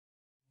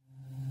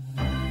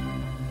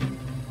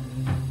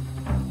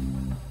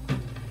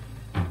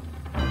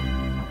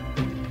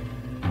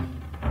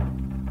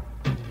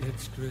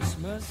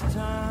Christmas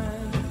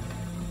time,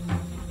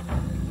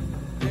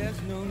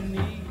 there's no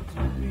need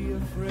to be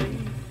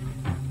afraid.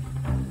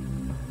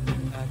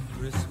 At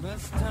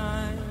Christmas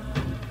time,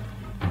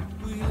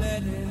 we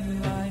let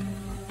in light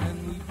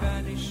and we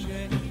banish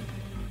shade.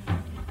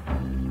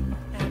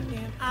 And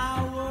in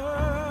our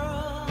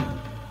world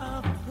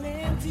of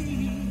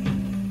plenty,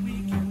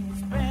 we can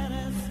spread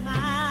a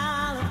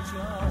smile of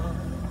joy.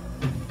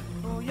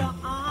 Throw your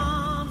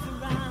arms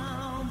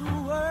around the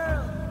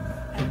world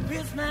at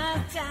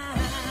Christmas time.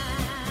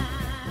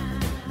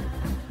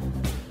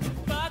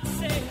 But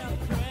say a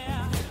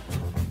prayer,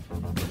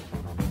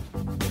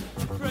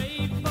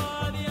 pray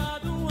for the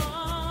other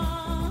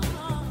ones.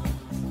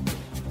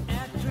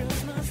 At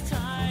Christmas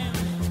time,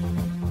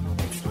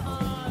 it's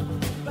hard,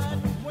 but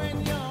when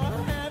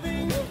you're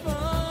having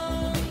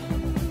fun,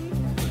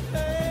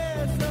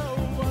 there's a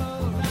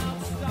world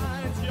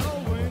outside your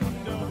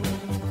window,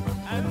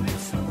 and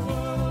it's a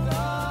world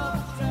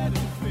of dread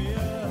and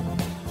fear,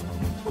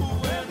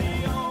 where the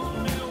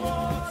only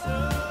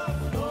water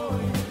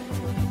flowing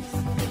is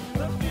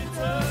the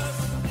bitter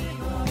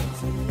sting of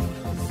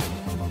tears,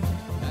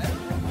 and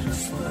the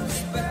Christmas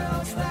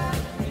bells that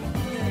ring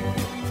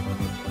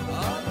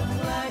are the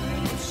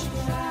flagging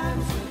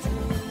chimes of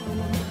doom.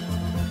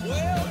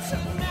 Well,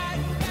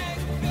 tonight,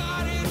 thank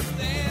God it's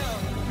them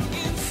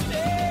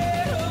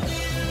instead of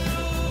you.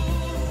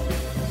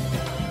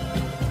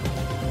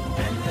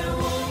 And there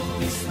won't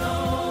be snow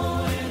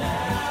in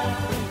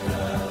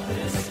Africa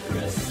this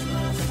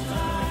Christmas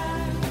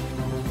time.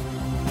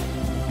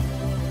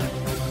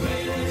 The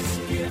greatest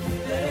gift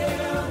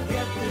they'll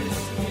get this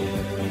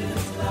year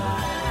is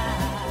life.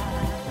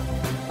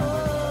 Oh,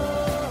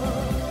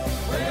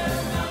 where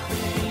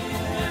nothing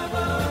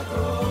ever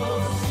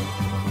grows,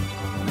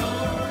 no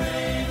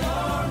rain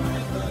or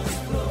rivers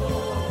flow.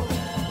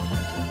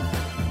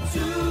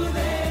 Do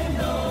they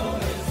know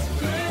it's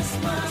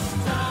Christmas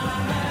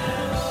time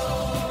at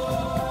all?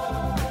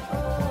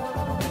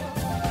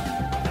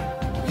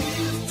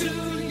 Here's to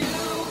you,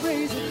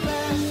 raise a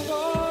glass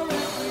for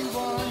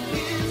everyone.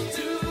 Here's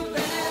to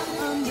them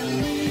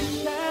underneath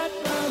that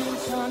burning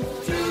sun.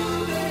 Do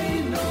they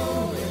know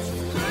it's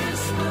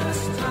Christmas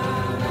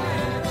time at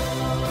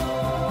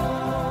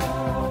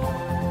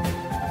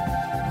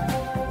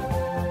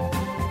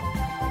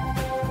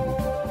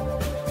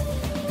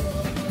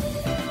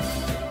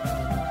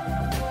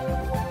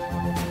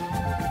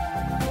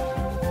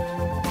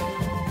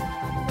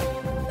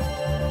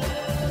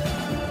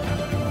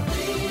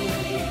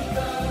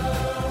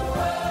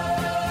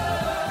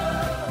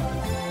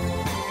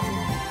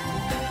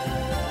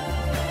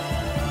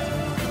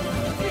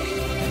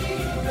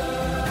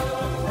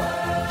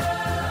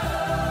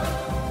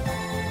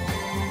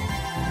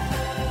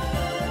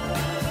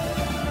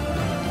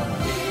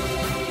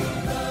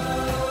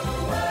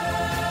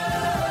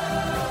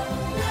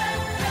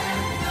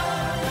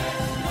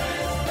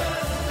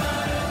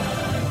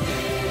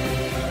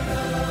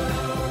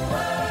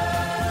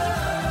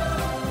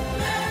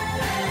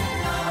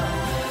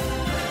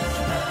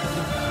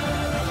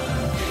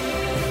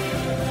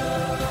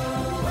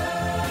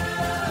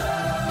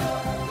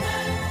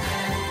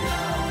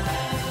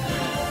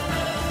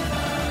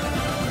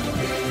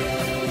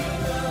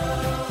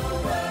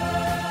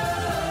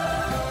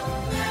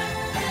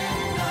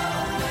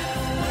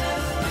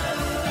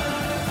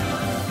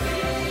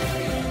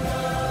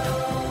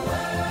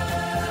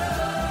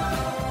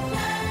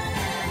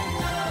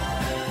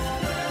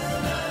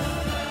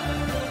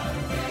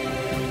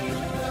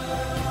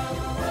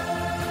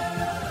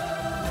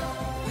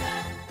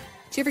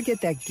Do you ever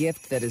get that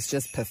gift that is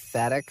just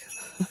pathetic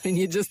and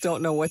you just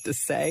don't know what to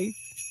say?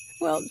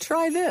 Well,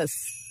 try this.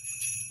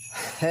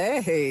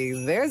 Hey,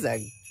 there's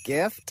a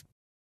gift.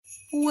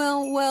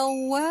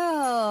 Well.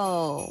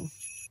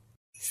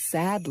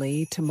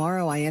 Sadly,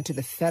 tomorrow I enter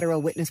the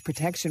Federal Witness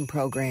Protection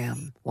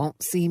Program.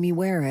 Won't see me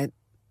wear it.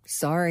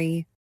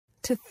 Sorry.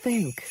 To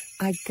think,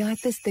 I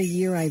got this the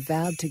year I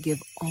vowed to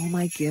give all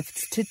my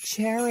gifts to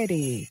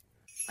charity.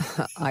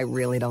 I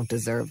really don't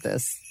deserve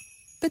this.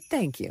 But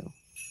thank you.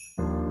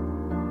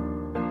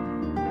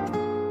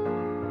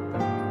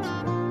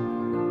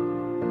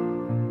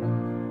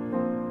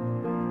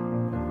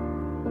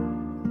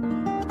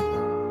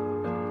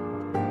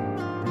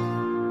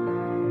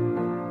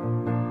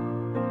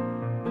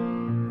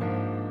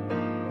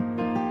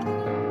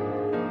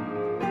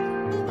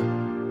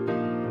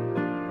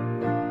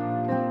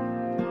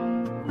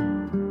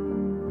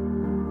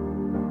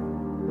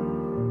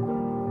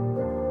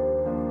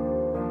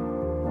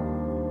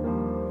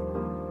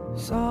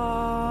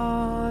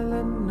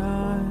 Silent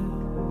night,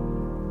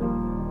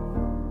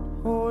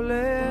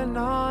 holy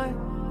night,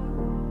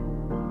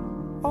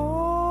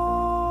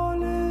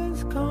 all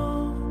is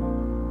calm,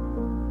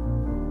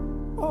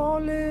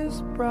 all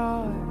is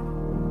bright,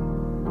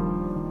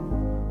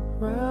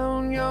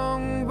 round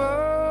young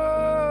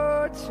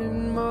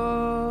virgin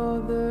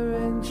mother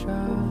and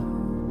child,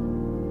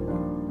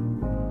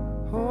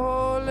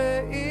 holy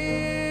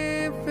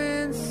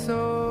infant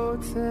so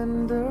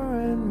tender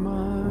and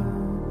mild.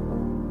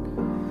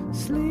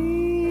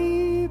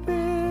 Sleep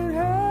in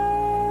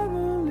heaven.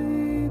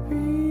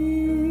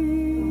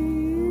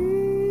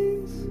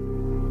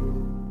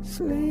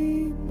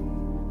 sleep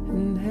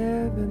in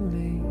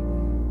heavenly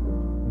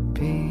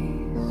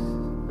peace.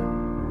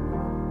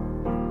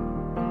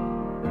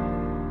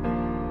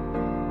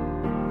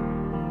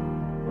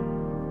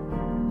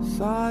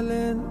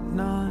 Silent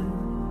night,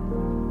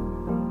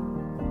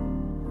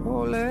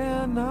 holy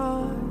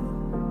night,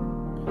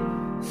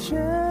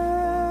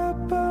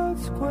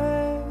 Shepherd's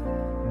Square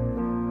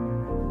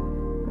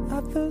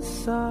at the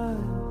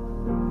side.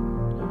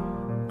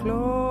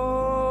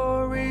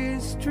 Glory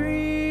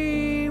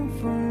stream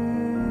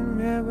from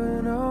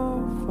heaven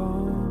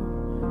afar.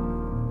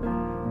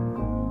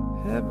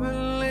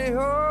 Heavenly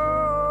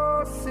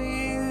hosts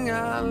sing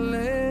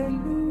hallelujah.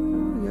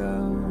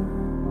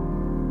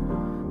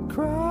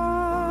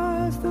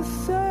 Christ the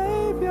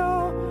Savior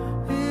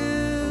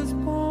is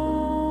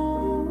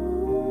born.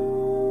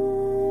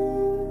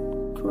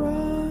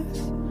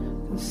 Christ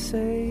the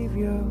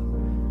Savior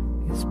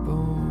is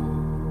born.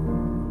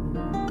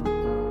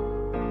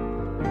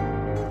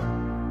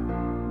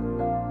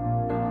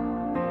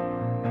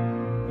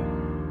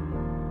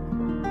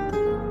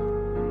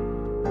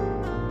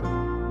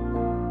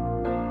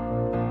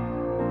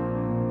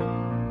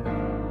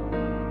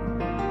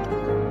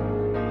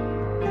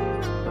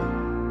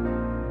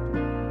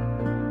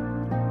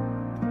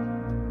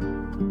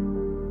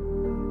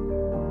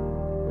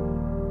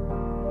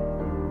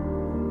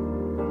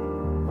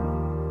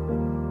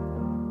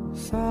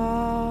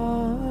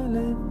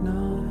 Silent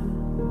night,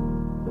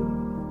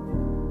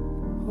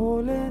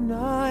 holy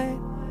night,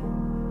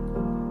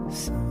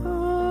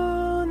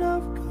 Son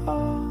of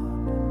God,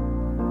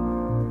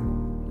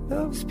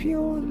 love's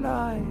pure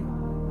light,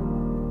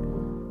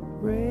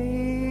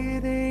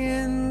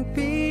 radiant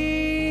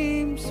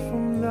beams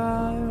from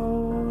thy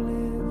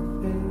holy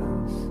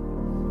face.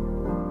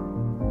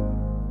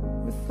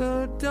 With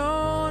the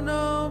dawn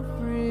of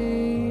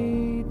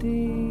redeeming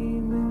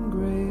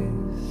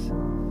grace,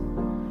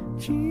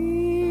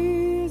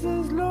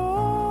 Jesus,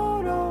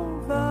 Lord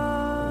of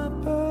thy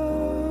birth.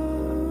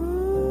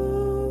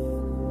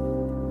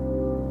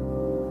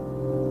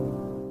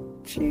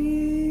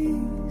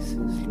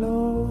 Jesus,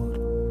 Lord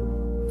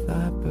of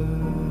thy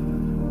birth.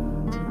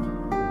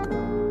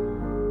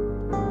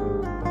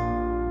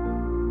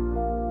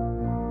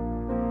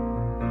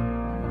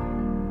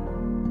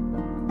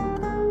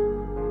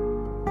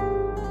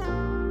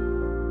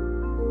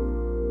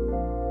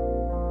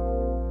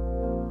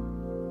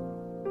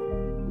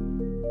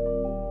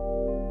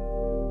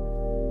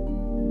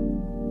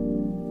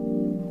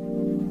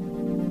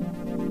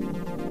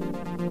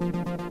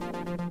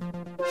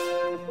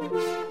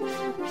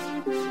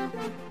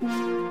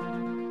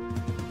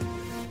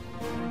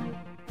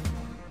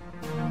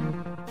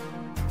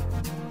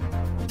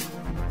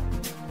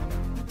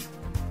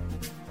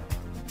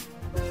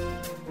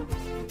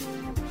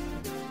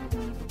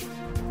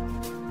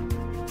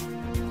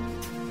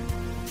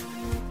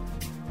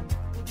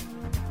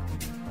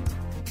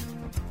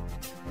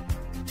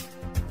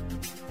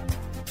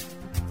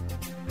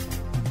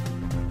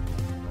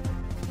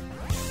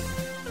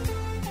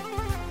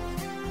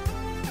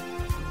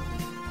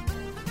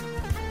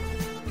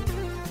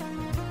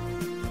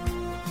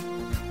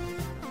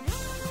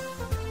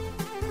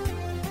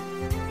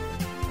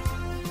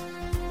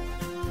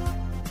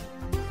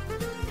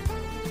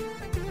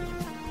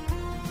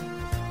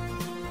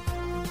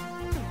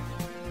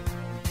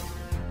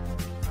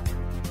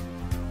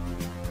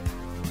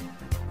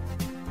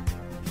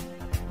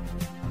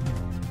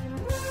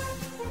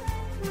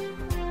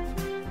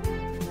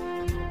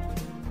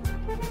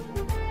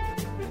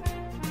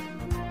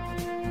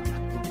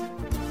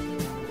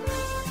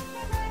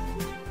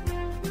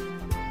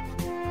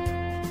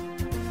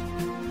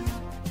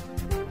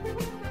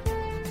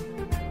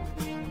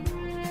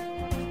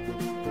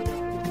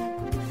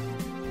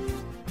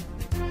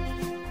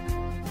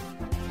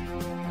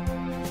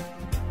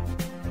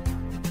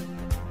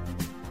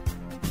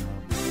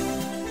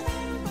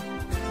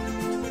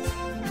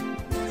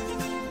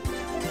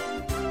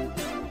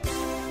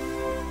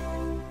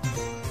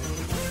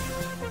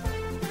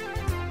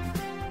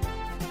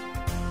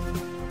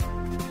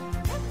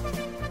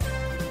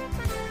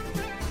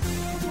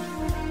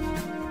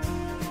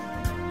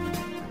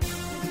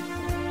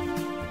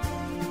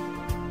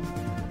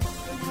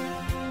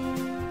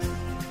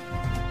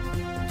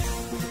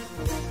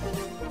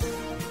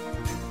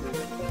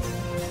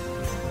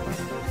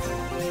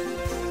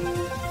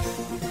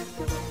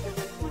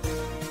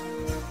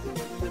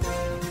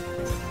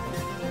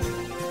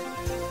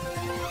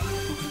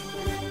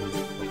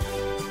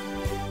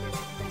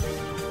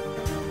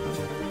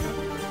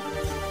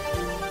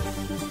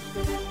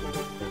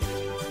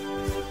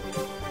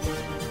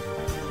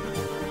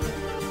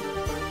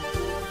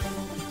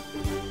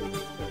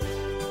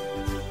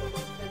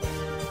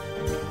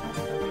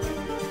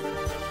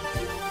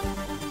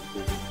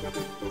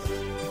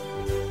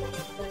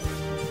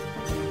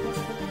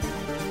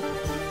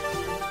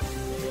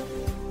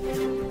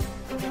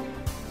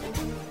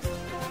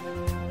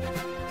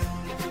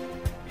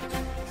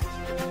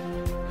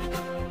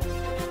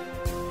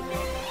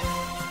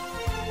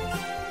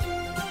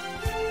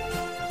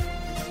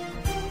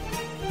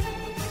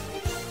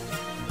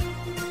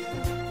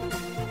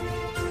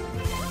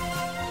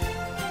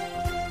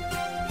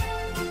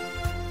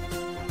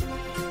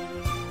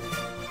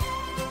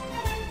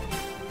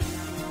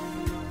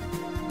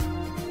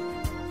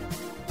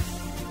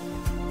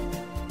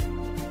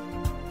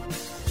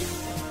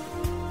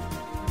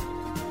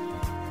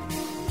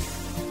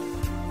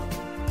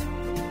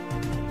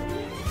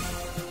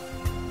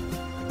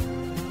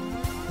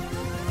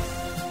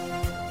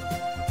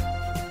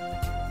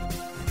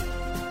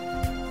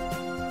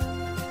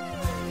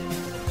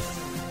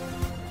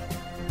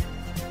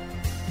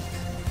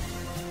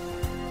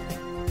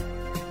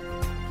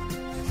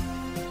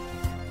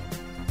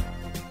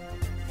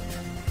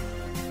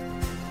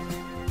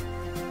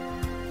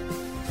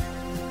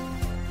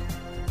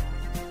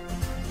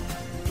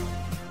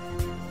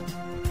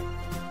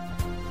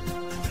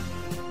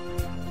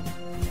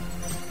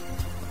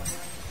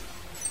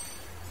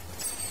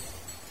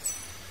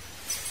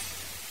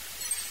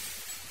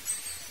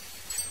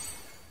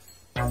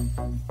 The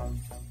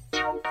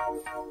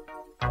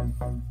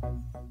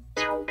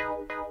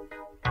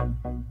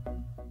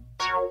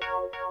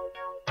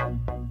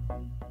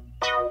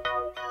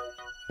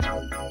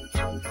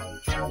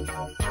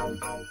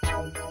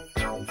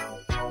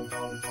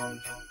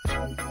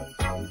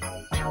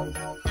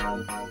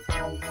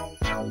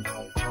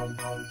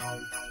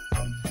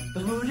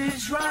mood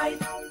is right,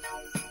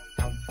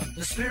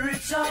 the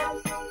spirit's up.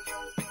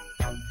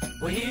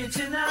 We're here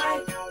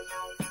tonight,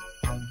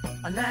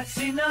 and that's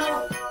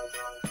enough.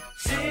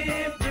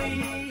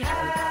 Simply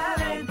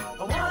having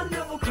a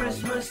wonderful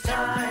Christmas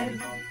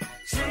time.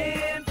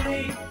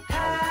 Simply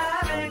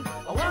having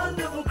a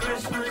wonderful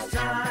Christmas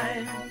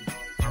time.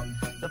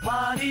 The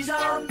party's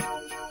on,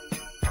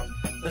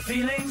 the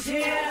feeling's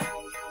here.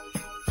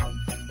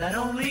 That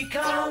only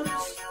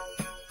comes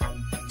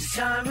this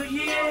time of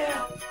year.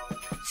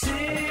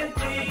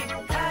 Simply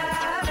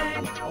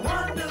having a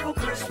wonderful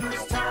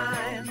Christmas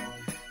time.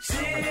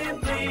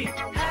 Simply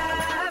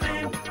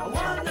having a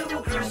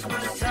wonderful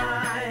Christmas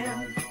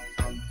time.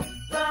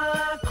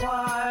 The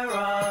choir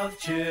of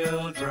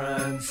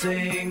children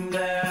sing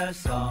their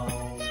song.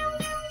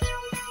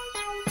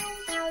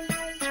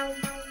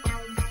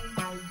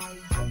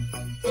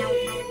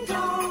 Ding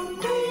dong,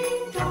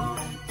 ding dong,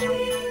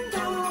 ding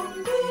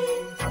dong,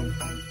 ding.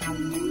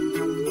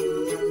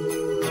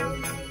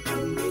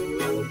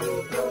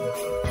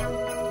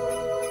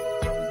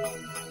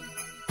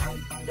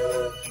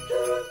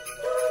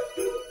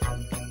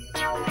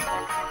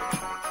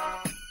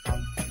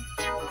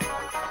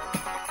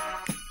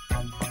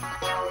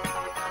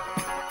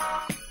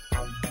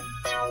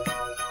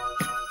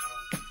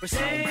 We're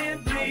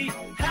simply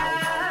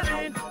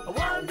having a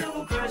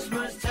wonderful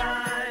Christmas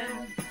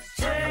time.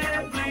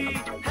 Simply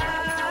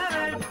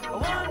having a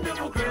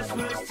wonderful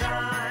Christmas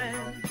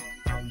time.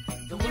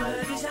 The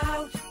word is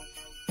out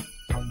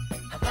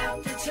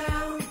about the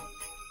town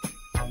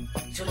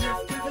to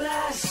lift a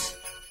glass.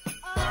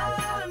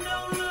 Oh,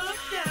 don't look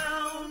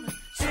down.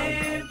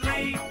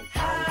 Simply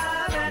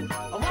having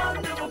a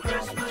wonderful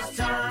Christmas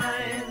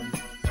time.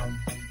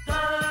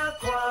 The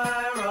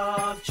choir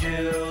of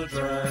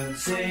children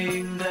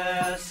sing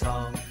their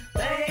song.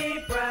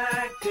 They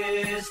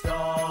practiced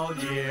all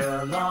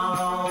year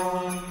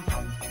long.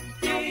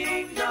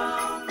 Ding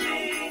dong,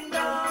 ding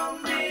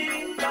dong,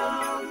 ding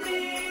dong,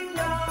 ding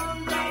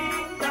dong,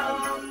 ding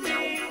dong,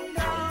 ding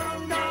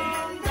dong,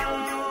 ding dong,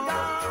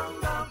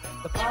 dong, dong.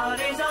 The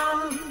party's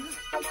on,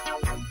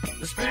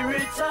 the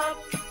spirit's up.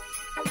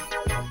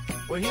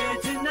 We're here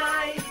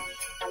tonight,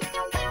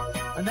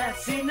 and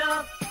that's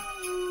enough.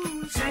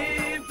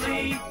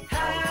 Simply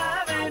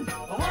having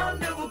a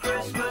wonderful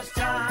Christmas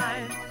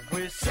time.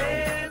 We're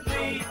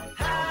simply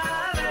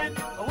having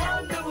a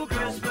wonderful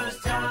Christmas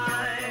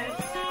time.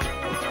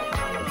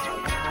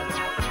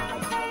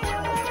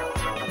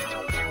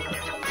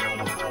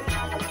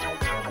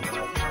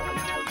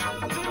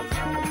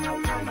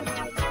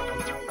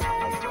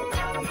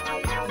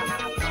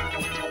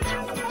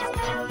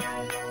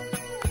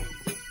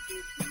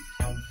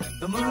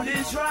 The mood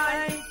is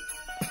right,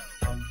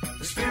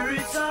 the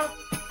spirit's up.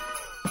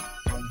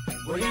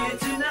 We're here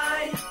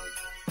tonight.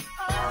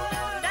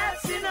 Oh,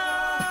 that's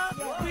enough.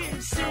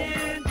 We're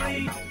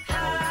simply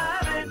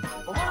having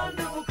a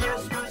wonderful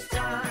Christmas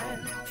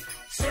time.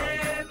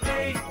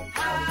 Simply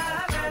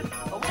having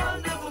a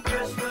wonderful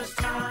Christmas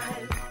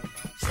time.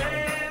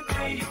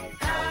 Simply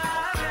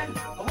having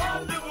a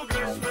wonderful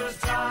Christmas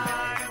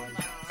time.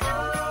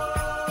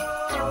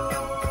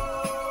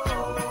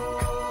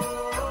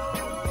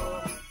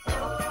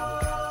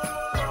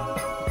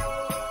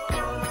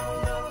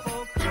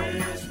 Wonderful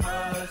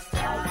Christmas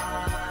time.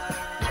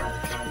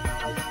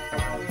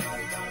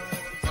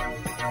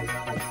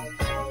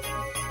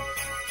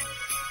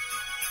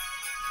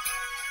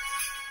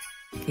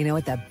 You know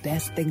what the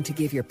best thing to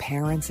give your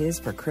parents is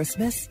for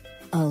Christmas?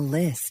 A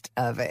list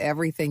of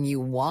everything you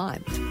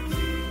want.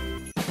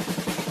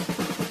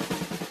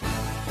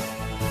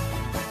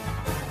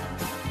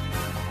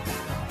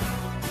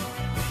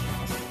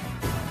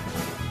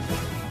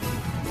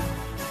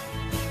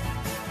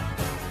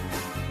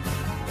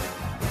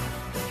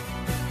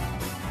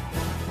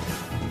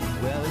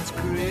 Well, it's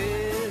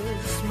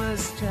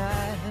Christmas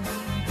time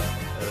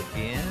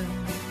again.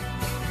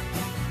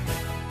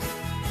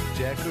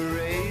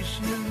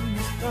 Decorations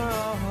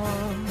are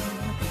on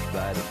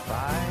by the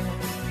fire.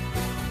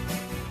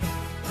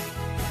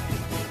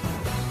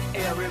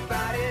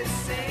 Everybody's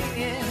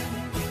singing.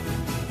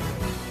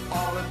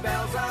 All the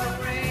bells are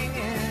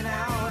ringing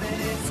out,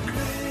 and it's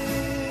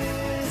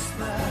Christmas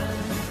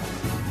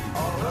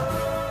all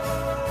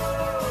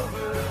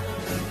over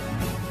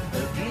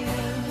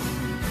again.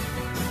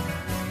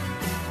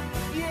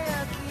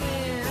 Yeah,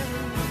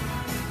 again.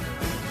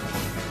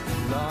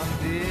 Long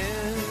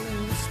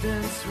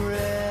distance relatives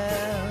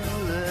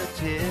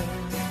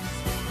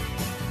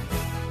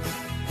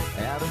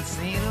have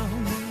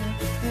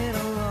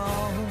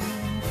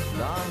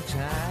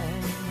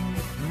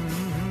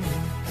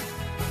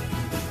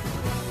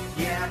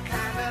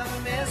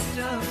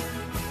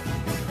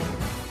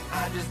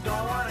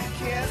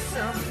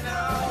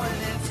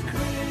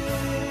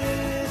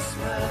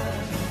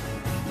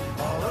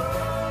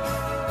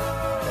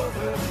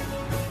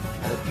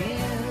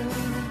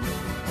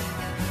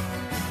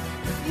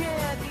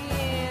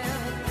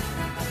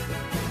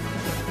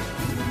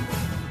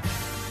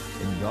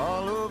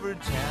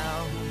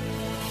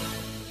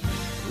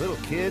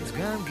little kids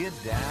gonna get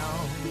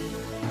down.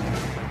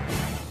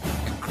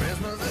 And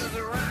Christmas is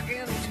a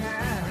rocking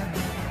time.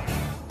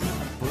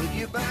 Put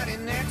your body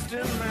next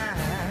to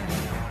mine.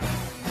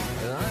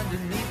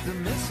 Underneath the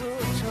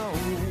mistletoe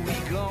we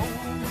go.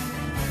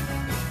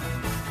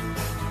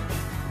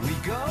 We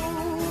go.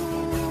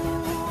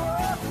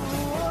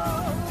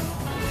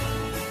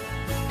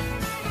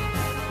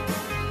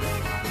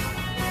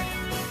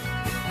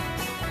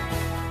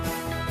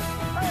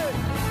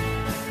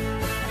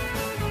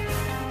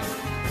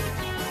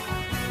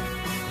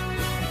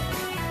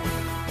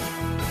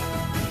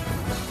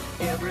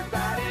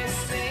 Everybody's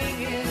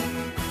singing,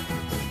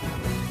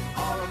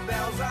 all the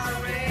bells are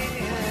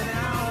ringing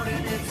out,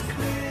 and it's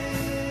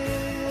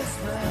Christmas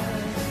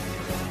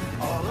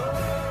all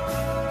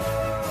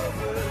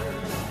over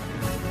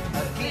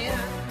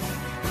again.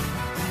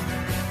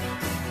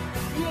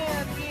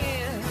 Yeah,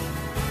 again.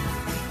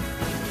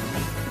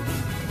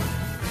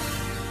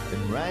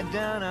 And right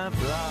down our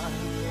block,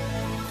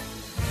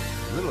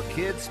 little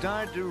kids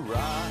start to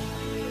rock.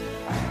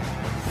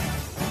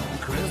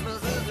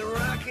 Christmas is a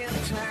rocking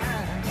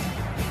time.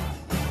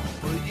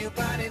 Put your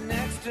body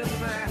next to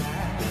mine.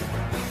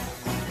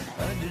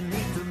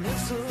 Underneath the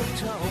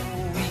mistletoe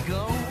we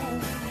go.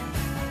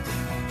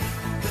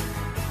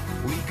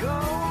 We go.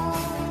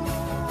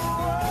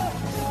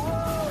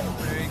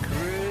 Merry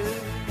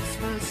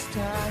Christmas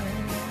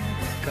time.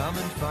 Come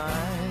and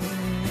find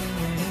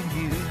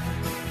you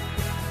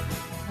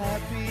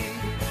happy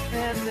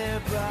and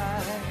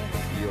thereby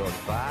your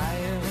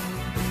fire.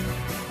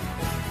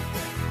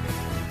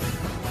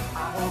 I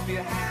hope you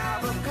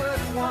have a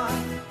good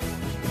one.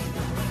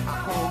 I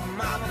hope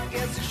Mama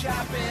gets the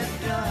shopping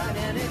done,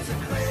 and it's a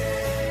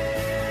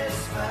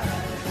Christmas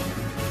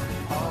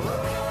all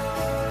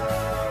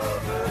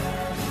over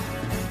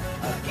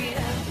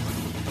again.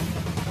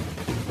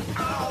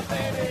 Oh,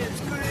 baby,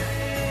 it's Christmas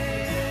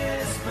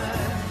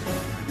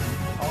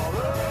all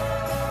over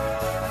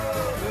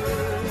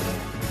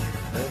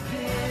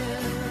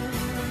again.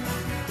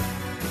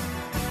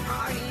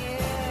 Oh,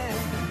 yeah.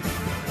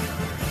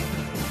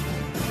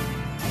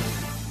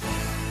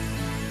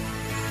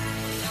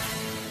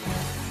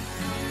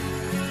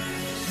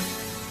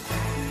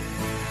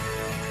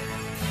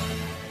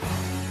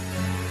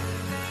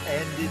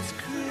 And it's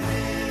Christmas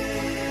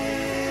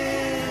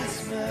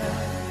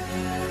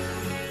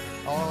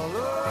all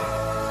over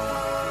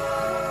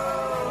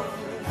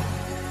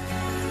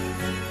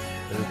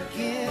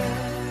again.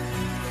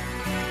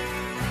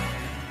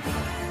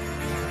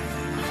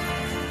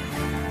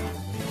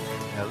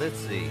 Now let's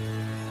see.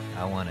 I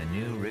want a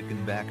new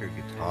Rickenbacker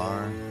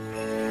guitar,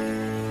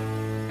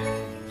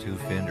 2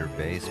 Fender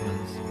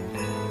Bassmans,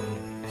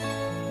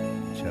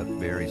 Chuck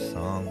Berry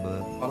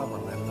songbook,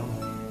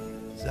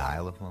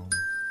 xylophone.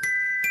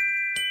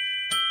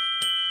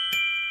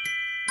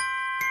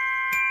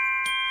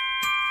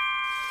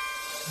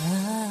 I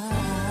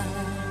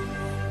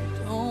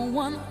don't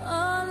want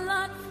a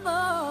lot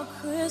for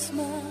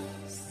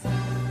Christmas.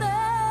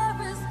 There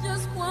is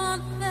just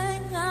one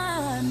thing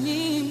I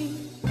need.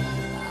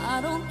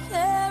 I don't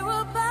care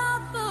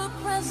about the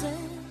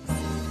presents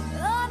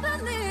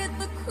underneath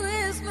the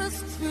Christmas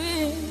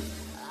tree.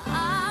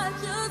 I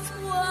just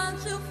want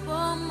you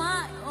for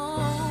my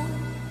own,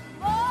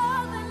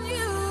 more than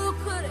you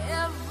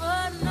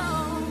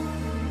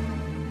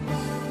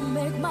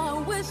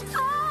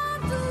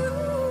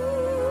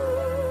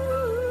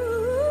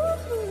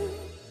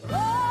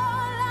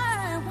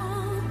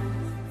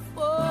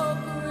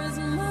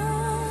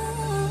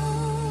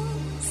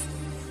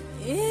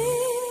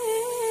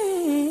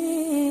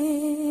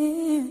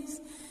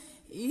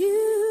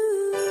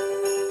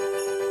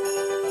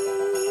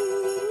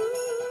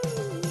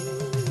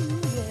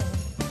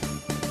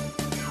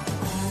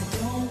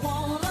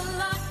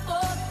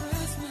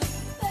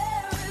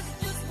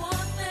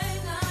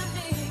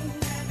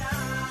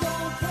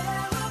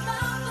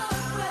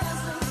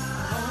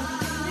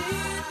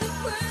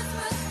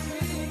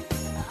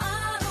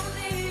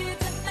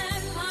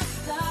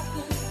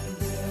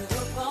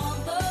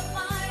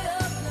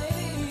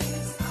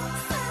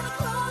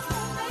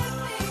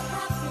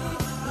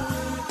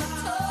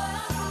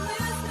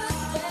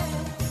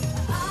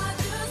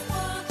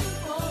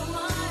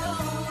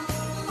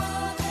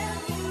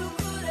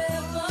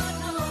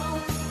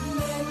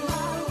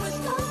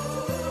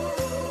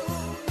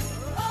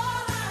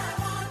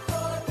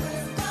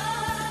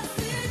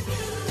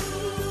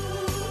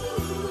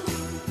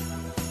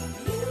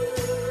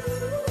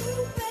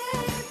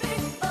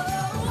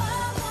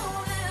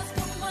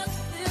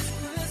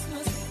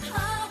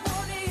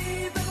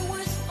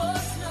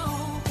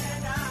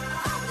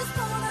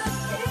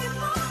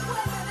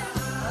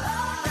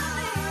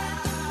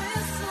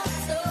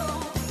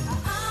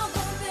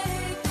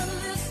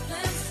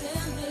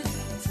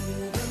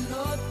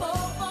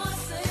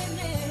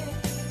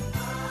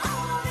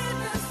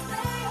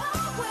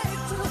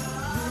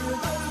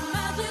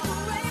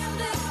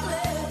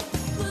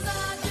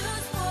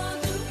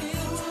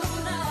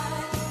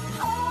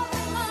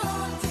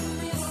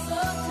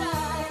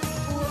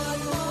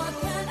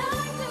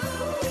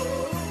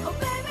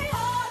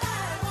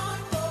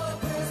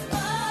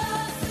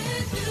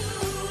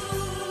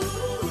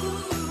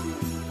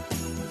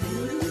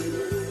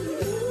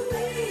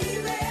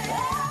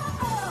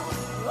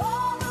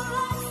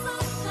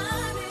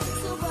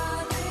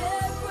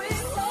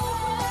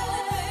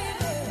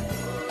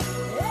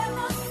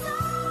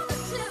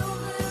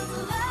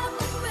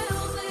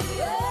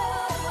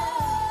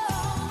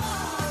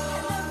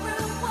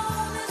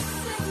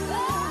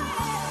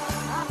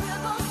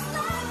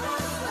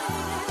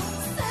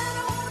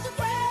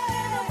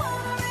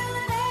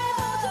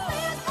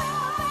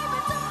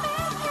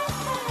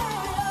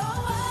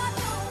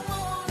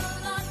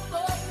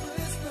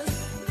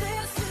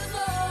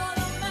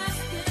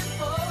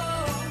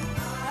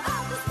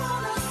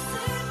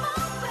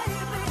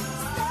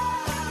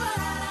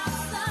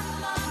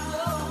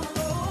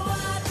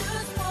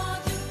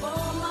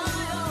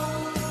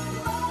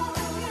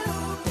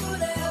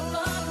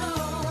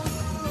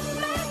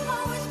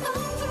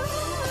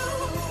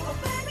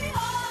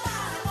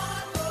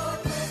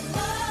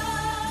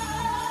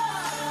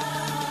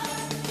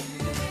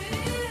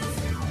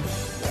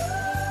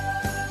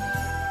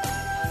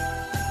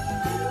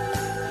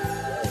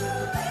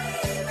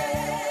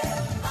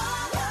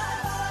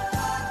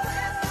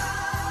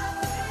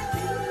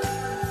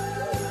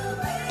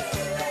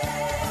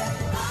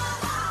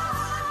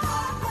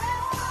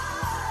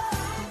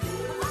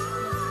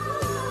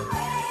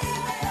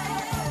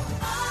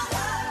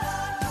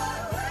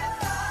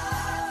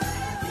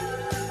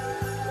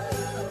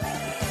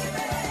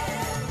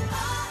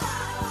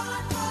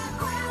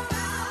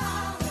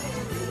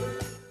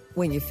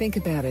When you think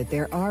about it,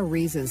 there are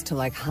reasons to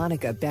like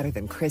Hanukkah better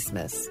than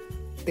Christmas.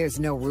 There's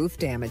no roof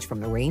damage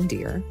from the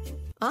reindeer.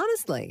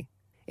 Honestly,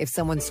 if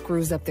someone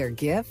screws up their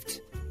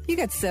gift, you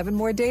got 7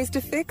 more days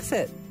to fix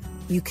it.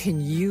 You can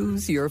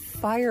use your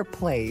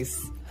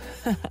fireplace.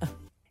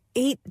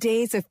 8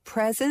 days of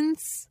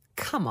presents?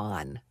 Come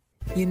on.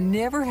 You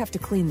never have to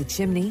clean the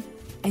chimney,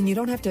 and you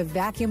don't have to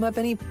vacuum up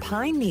any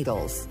pine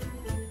needles.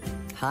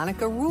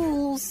 Hanukkah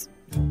rules.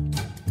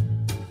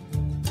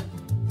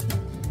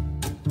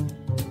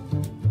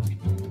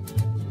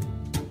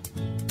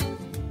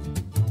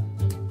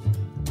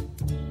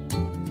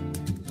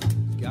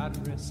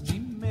 God rest ye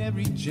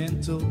merry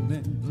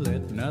gentlemen,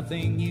 let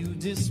nothing you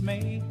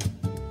dismay.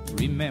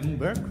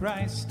 Remember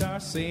Christ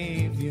our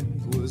Savior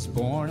was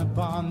born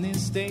upon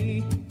this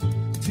day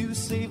to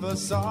save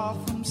us all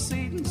from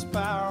Satan's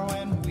power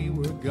when we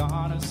were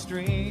gone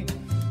astray.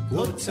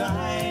 Oh,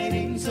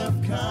 tidings of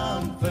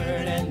comfort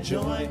and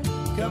joy,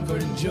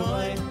 comfort and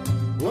joy.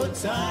 Oh,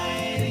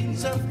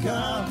 tidings of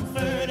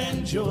comfort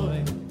and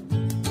joy.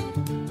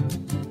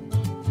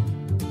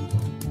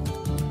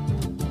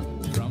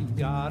 From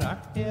God our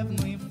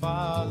Heavenly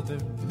Father,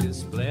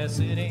 this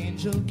blessed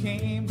angel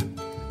came,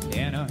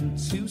 and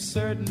unto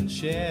certain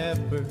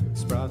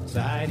shepherds brought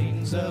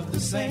tidings of the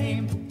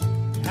same,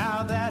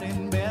 how that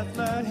in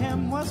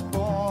Bethlehem was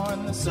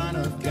born the Son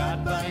of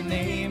God by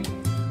name.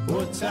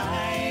 Oh,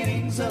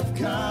 tidings of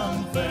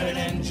comfort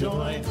and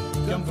joy,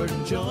 comfort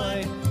and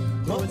joy.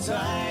 Oh,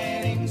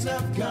 tidings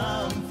of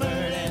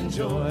comfort and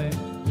joy.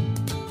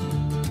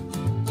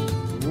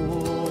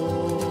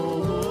 Oh,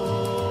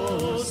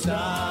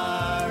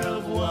 star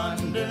of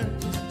wonder,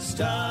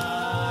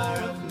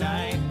 star of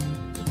night,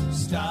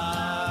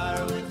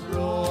 star with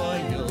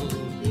royal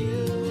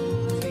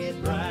beauty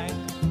bright,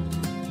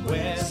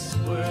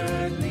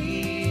 westward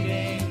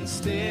leading,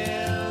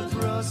 still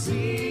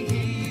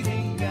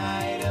proceeding,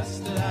 guide us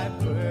to thy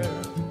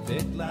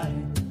perfect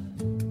light.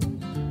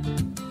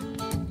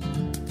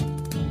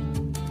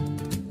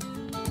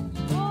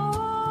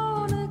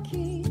 Born a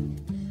king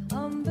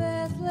on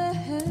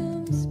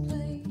Bethlehem's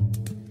plain,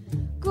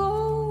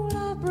 gold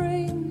I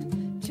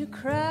bring to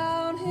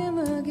crown him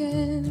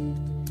again.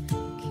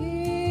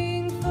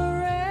 King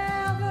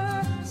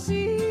forever,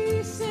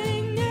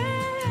 ceasing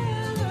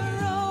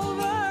never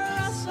over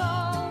us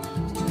all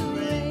to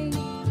reign.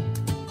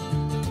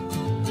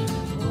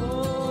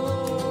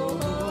 Oh,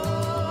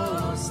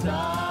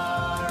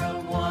 star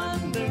of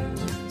wonder,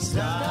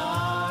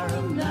 star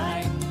of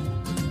night,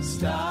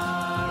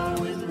 star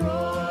with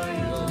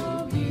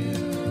royal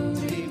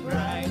beauty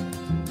bright,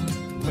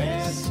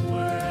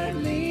 westward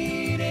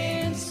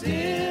leading,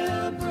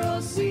 still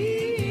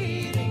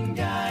proceeding,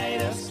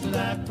 guide us to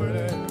thy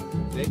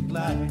perfect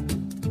light.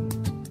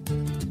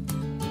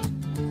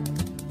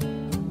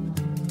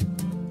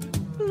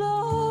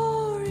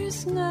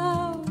 Glorious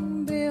now,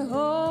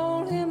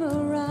 behold him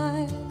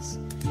arise,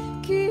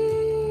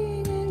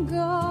 King and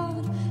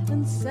God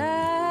and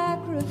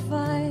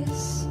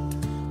sacrifice.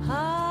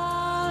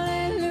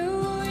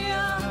 Hallelujah,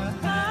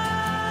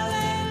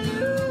 hallelujah,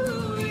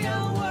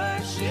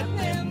 worship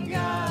him,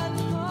 God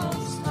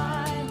most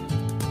high.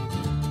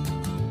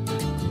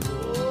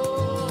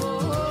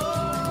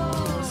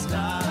 Oh,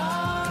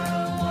 star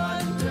of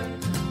wonder,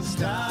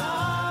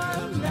 star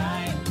of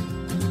night,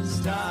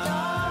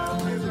 star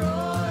with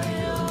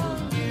royal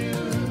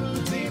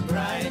beauty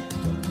bright,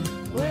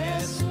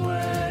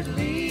 westward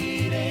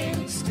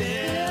leading,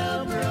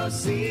 still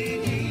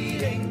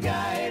proceeding,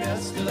 guide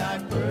us to thy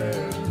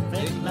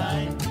perfect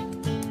light.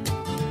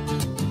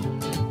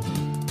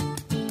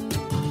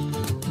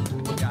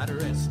 God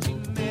rest ye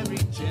merry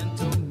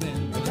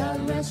gentlemen, God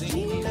rest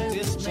ye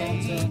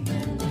dismay.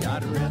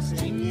 God rest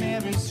ye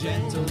merry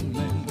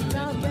gentlemen,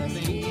 God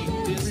rest ye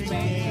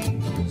dismay.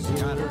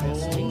 God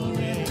rest ye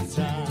merry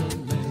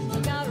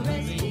gentlemen, God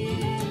rest ye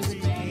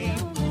dismay.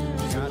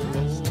 God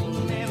rest ye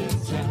merry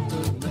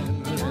gentlemen,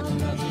 God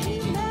rest ye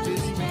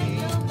dismay.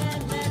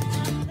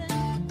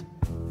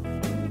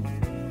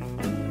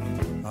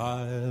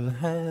 I'll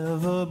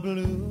have a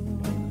blue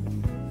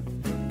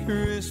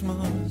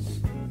Christmas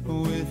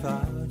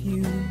without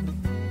you.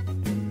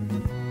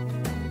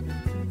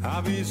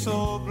 I'll be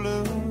so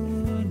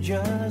blue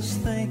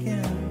just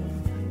thinking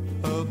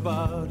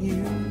about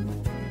you.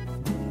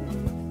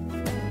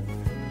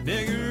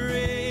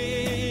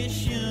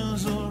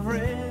 Decorations of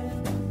red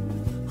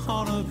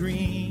on a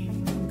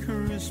green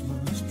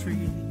Christmas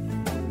tree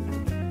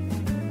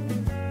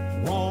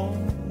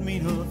won't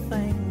mean a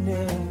thing,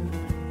 dear,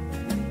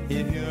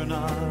 if you're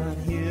not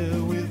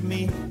here with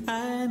me.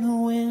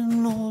 And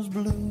when those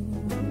blue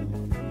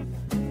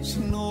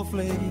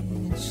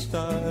snowflakes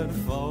start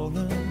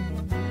falling,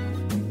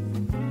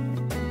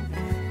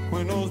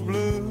 when those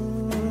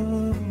blue,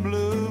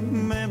 blue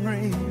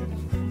memories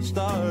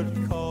start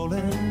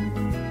calling,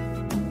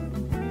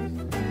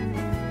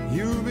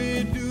 you'll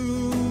be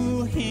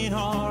doing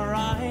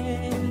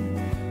alright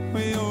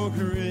with your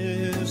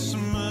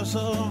Christmas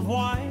of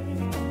white.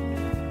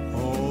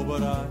 Oh,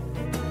 but I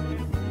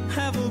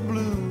have a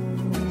blue,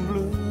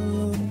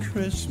 blue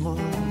Christmas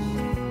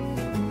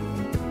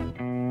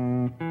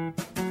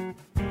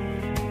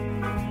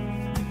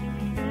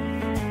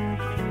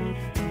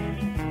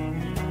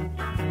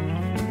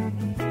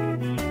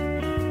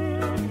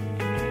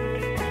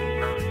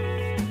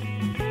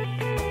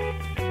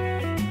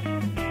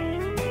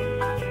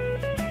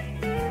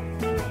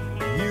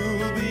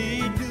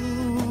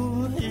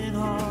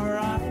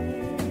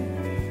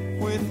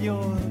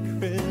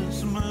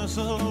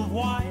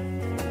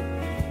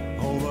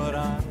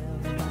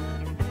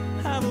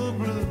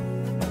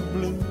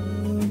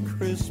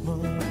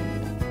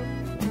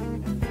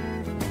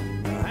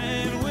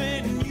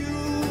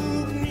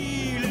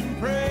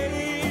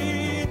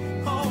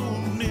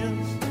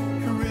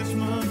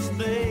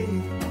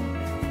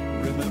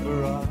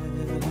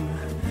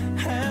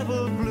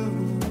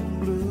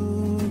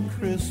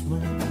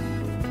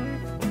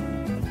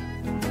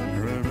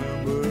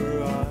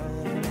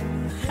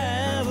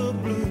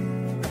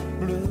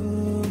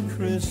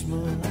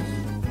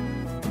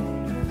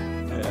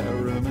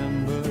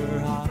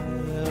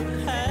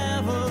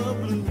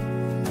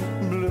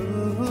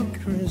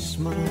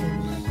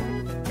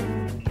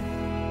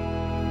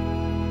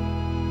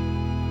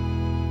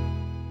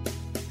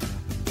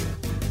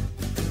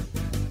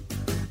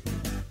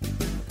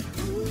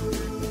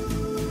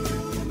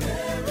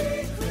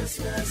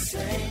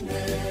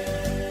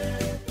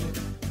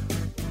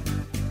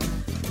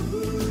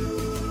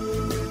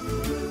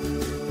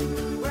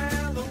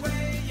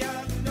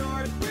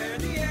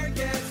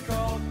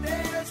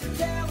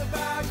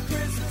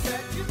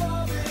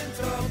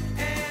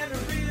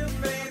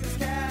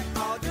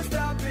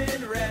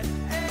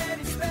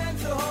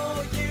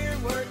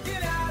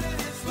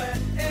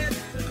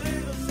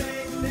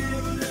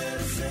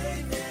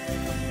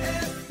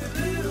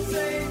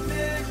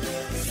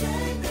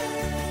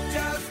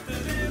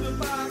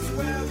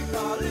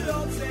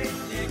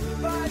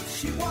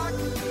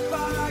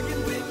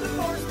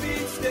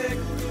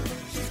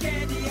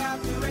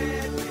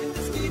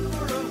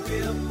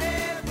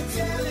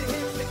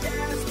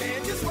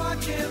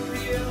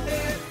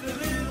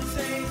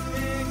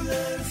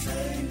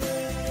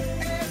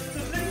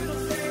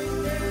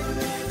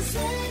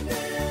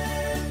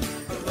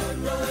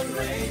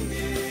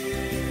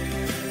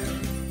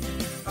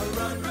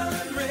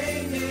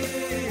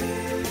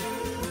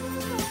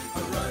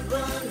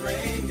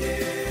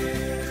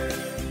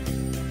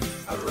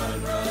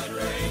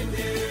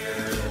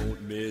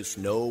notice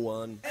no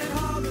one. And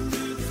hauling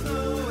through the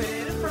snow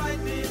at a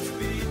frightening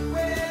speed,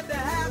 where the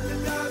half a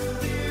dozen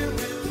deer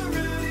with the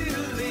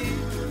Rudy.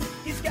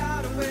 He's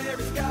gotta wear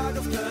his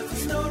goggles 'cause the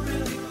snow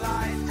really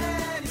flies,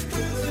 and he's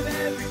cruising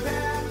every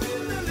path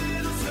with a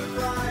little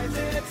surprise.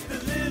 It's the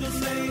little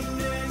Saint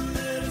Nick,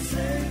 little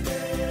Saint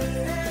Nick.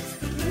 It's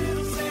the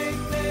little Saint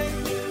Nick,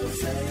 little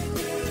Saint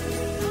Nick.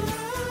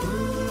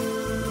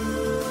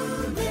 Ooh,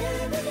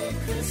 Merry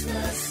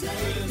Christmas,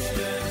 Saint Nick.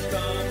 Christmas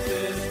comes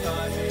this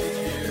time each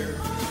year.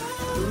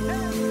 Ooh,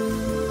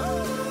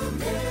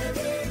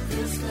 Merry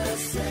Christmas,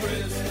 Saint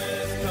Nick.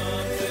 Christmas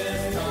comes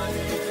this time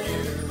each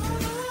year.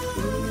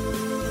 Ooh,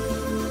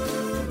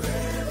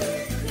 Merry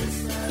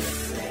Christmas,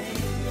 Saint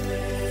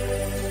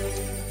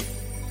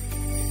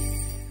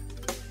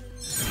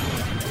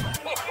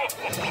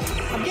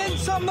I'm getting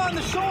something on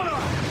the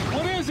sonar.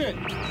 What is it?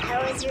 I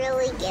was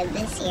really good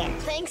this year.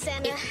 Thanks,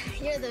 Santa.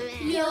 You're the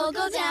man. You'll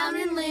go down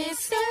in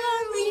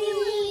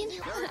Listerine.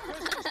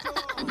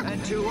 And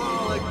to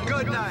all a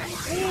good night.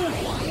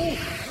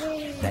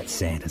 That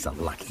Santa's a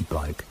lucky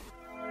bloke.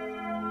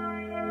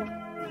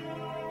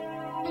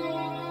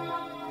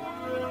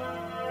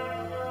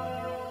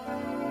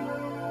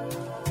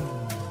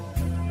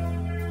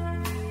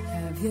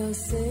 Have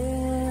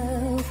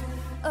yourself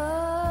a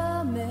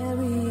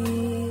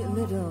merry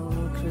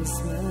little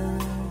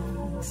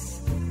Christmas.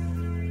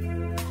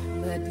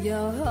 Let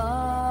your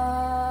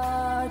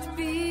heart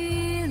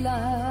be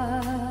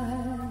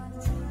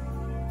light.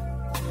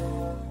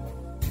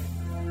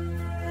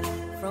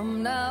 From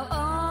now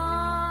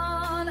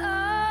on,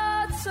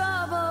 our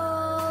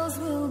troubles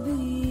will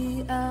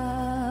be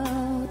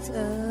out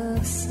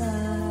of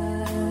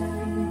sight.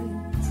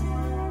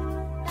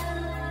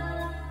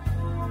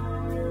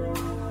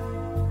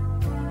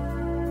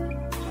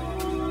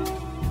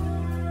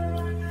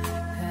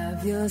 Have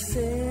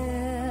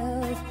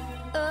yourself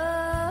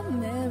a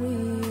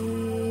merry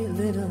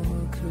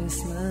little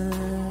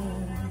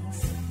Christmas.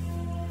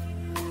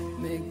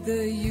 Make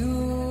the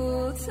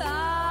Yuletide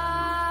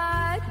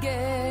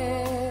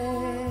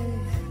gay.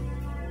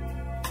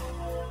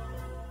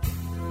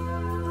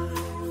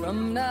 From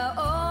now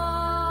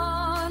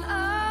on,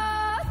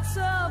 our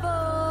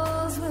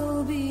troubles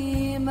will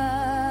be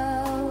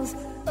miles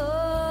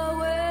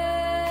away.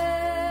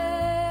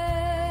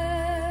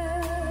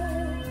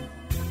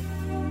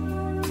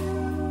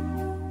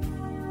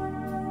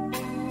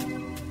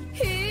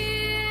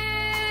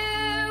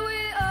 Here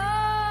we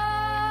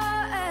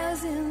are as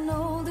in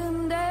olden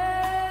days,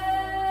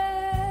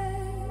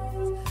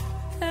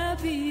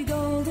 happy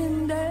golden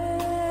days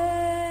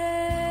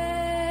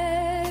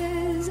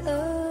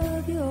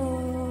of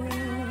yore.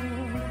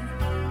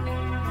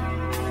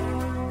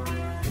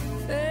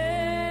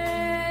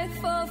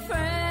 Faithful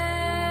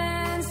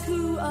friends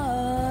who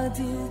are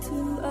dear to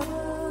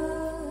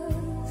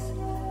us,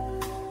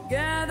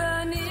 gather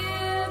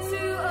near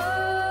to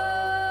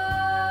us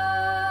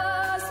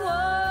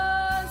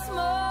once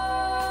more.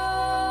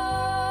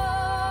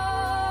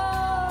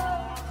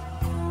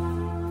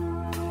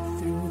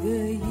 Through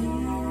the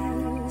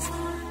years,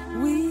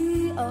 we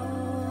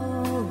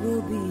all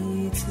will be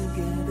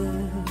together.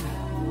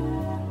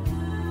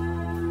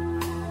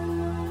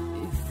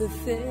 If the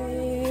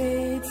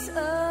fates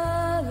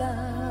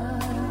allow,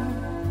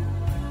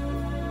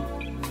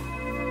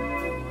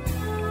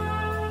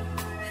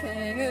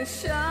 hang a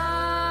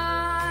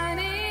shining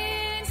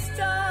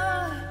star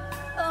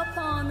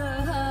upon the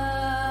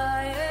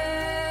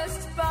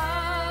highest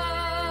bough.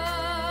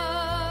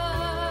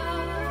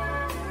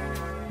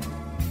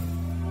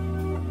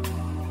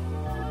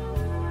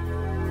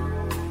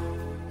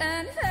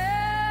 And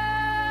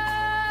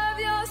have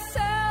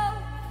yourself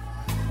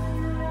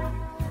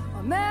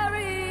a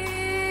merry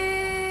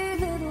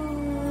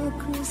little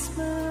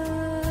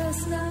Christmas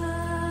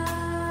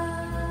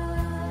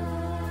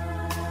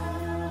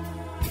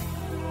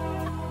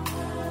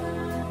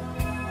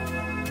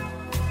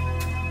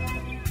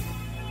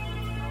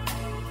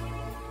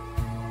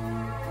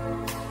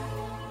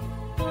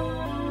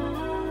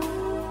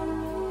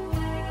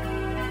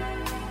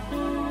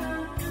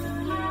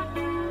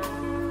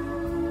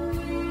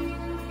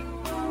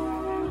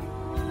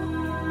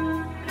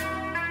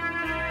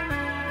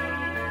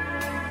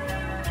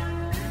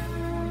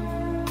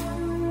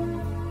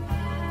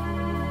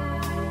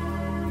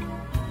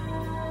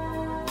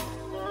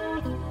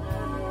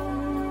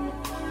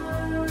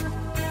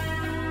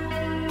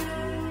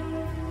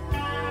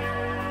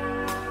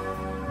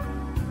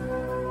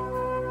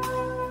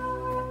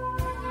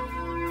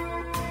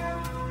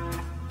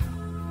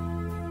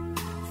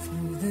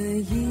Through the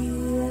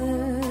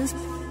years,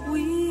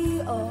 we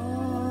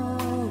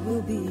all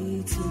will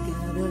be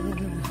together.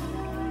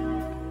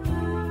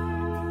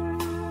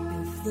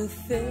 If the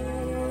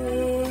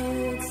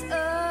fates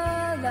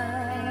allow,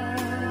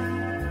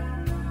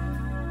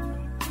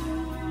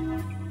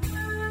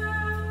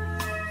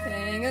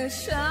 hang a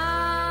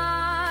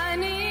shining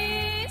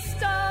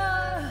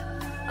star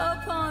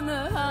upon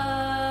the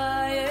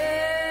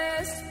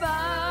highest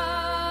bough.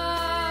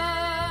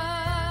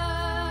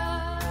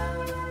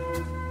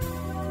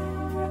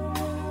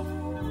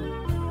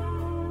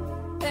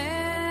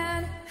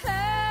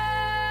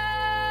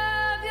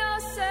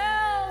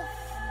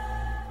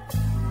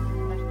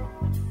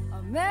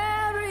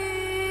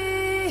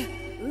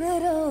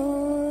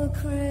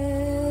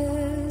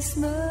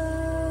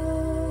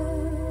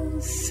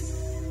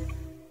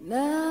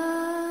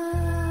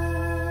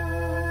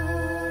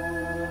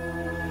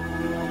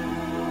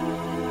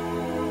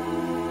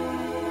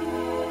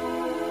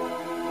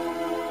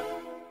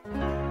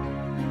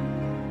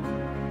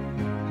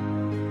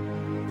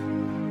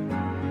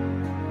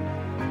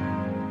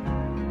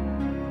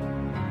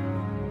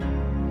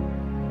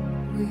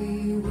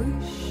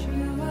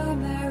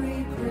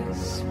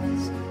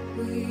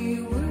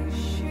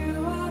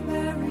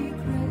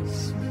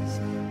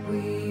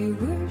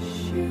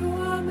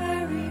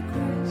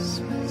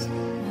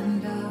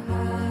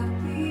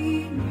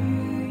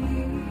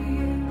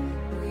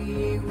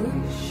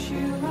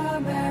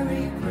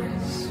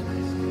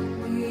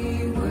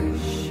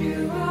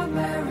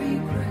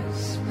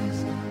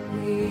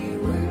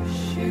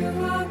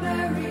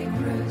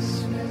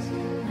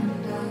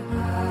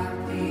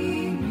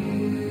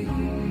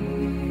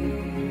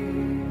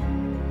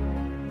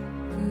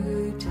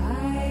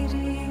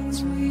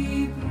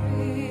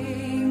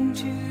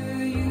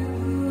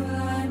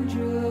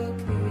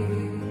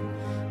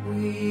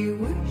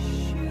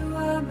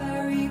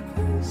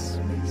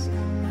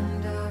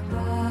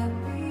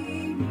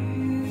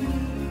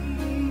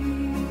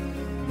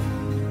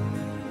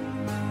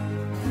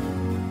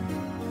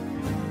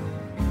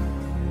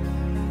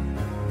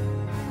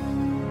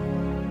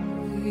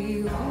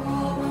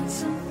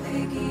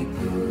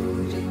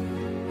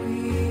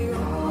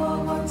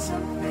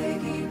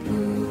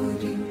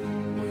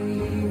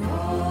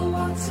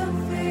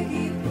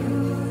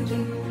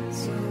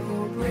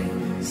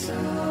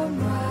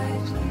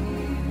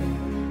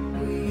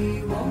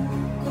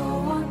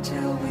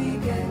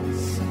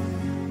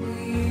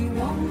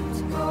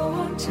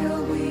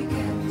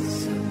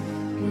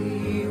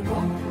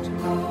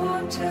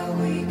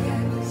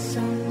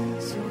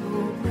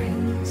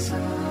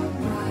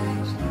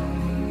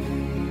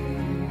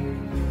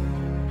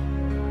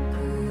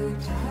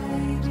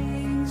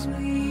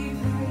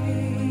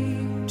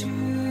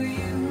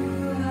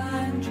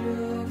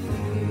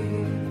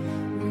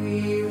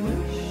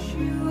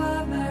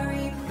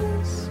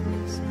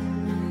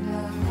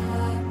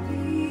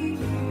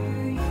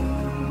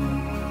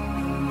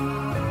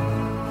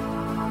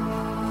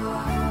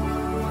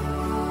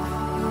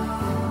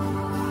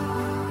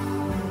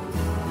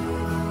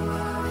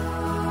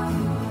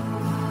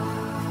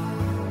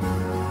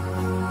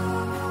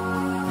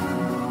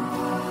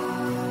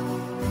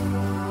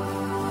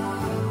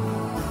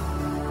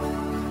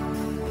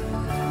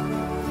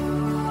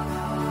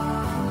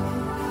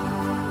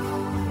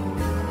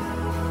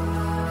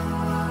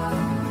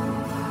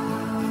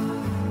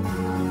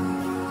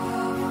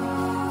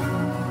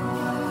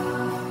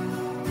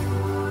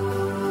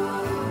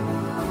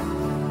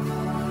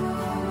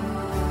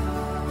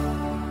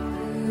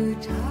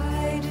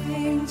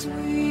 tidings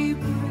we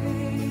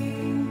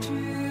bring to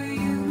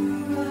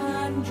you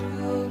and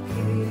your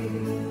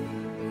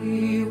king.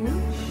 We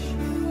wish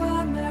you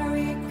a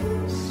Merry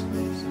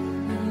Christmas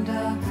and a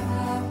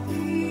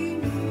Happy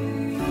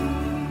New Year.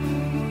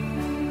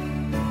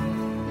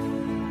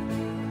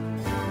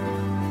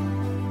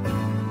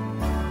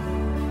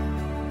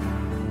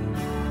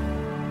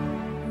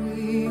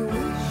 We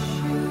wish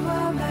you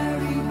a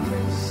Merry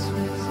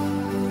Christmas.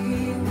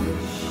 We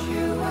wish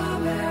you a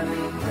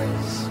Merry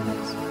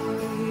Christmas.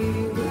 We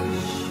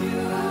wish you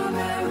a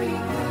Merry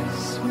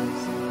Christmas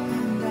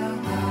and a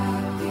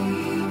Happy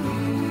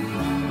New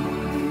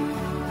Year.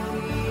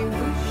 We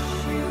wish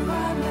you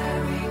a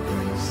Merry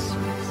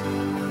Christmas.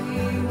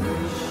 We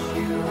wish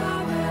you a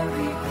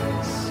Merry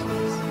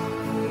Christmas.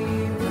 We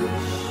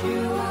wish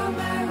you a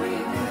Merry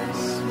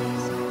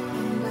Christmas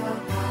and a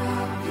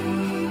Happy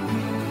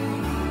New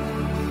Year.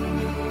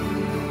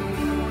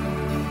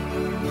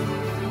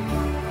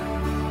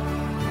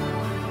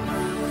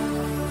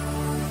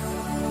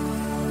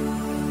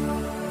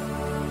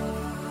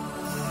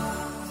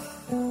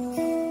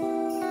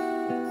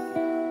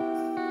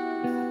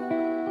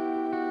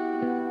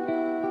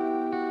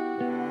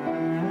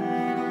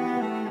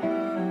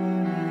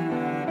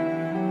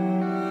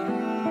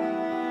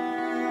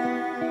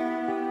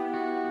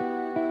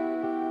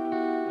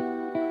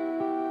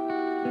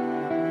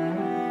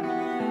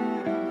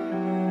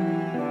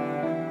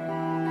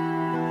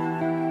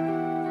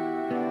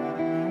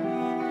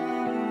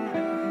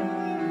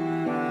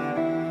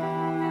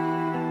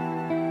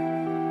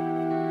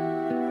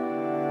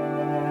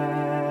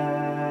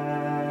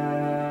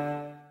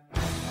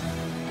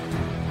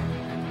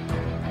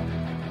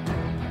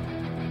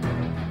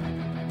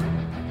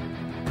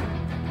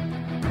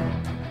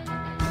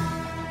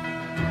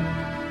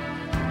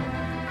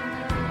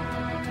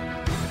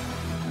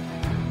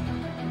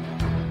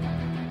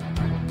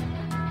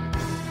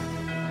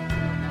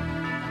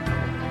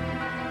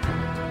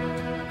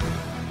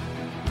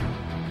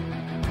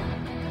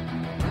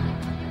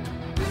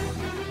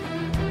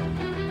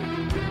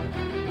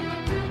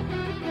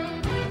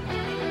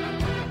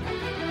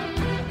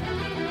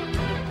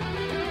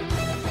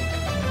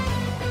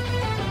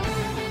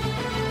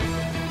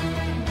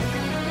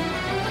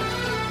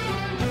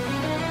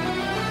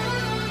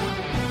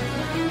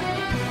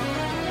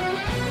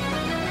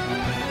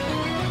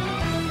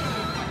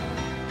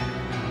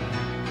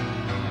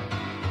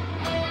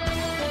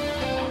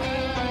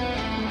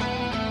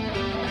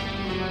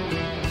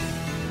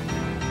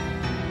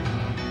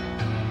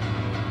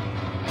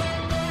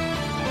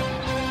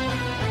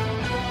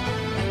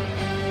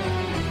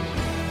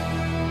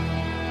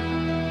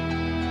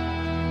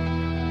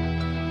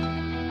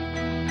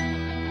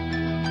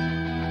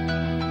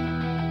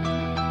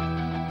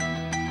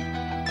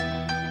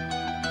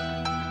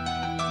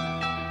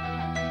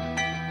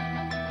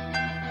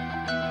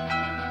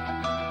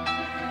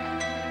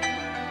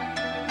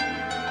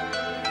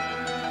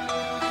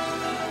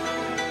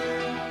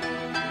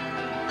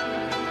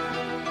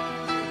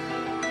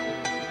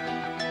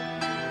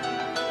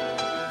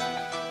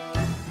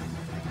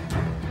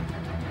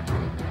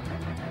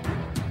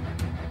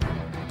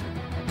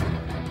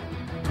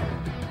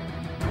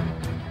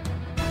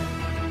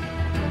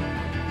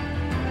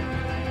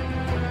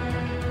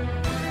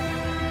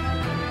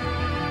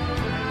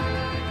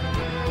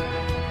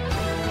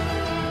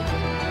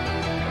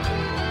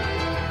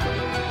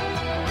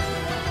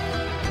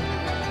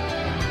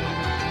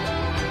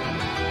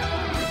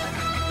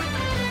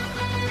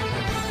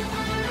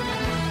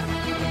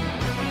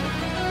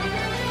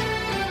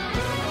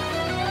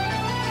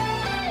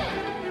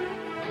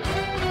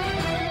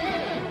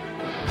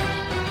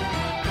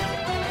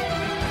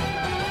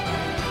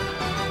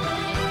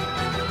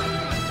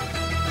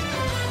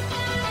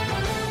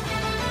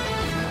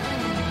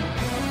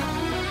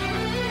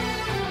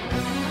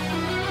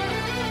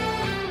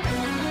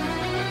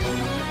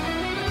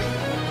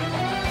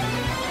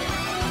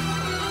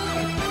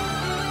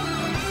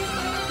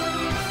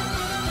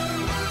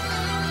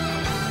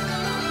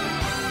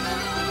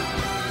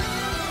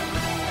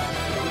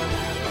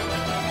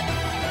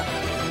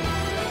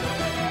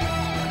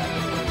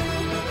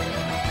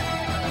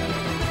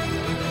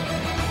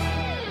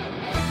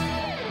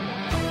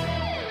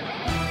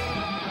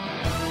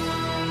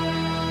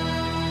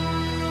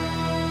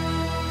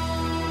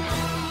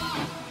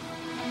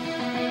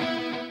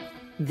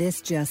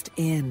 This just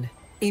in.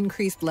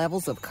 Increased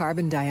levels of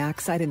carbon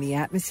dioxide in the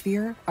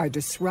atmosphere are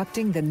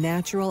disrupting the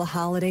natural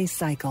holiday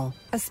cycle.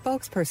 A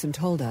spokesperson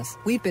told us,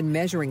 we've been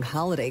measuring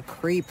holiday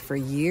creep for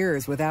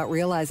years without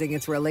realizing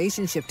its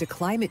relationship to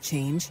climate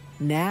change.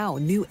 Now,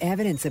 new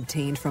evidence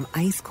obtained from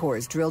ice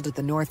cores drilled at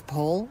the North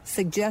Pole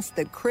suggests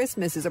that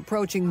Christmas is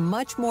approaching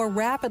much more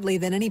rapidly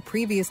than any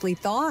previously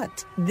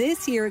thought.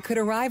 This year, it could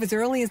arrive as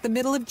early as the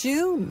middle of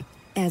June.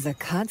 As a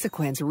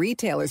consequence,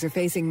 retailers are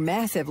facing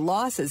massive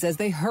losses as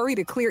they hurry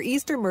to clear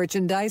Easter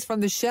merchandise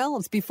from the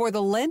shelves before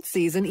the Lent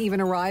season even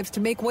arrives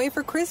to make way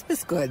for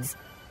Christmas goods.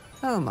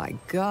 Oh my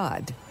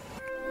God.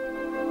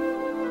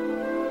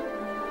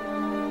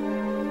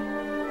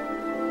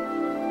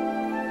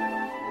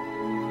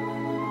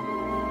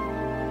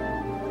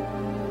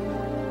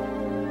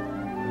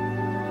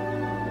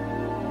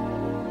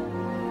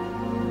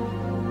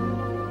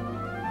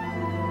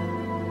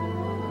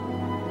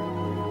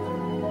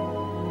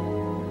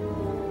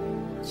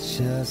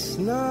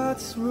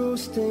 Chestnuts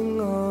roasting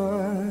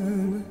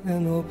on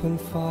an open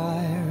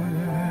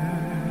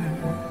fire,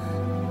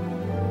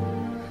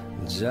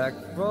 Jack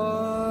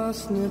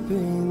Frost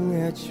nipping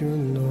at your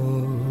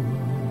nose,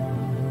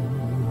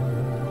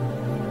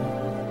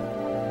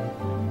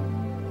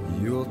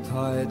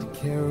 Yuletide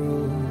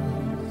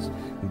carols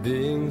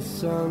being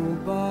sung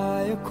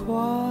by a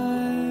choir,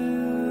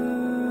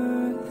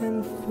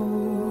 and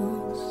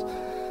folks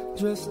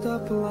dressed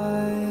up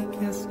like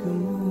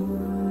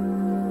Eskimos.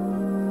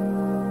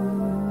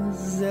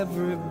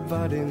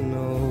 Everybody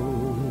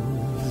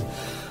knows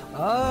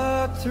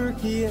a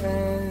turkey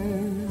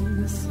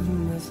and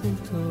some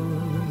mistletoe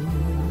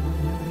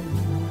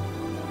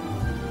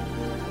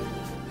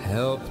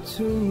help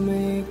to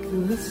make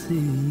the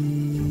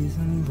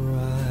season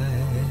bright.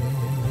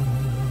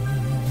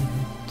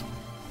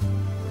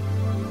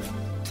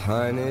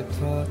 Tiny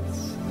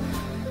tots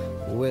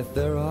with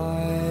their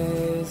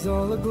eyes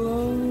all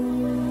aglow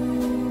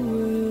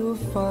will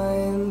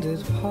find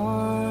it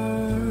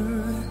hard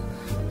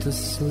to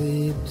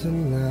sleep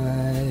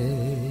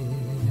tonight.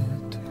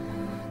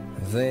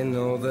 They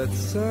know that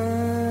Santa's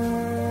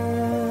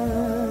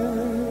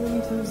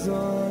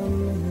on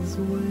his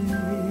way.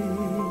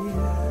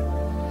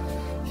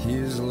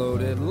 He's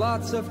loaded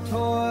lots of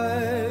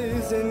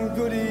toys and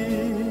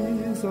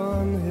goodies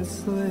on his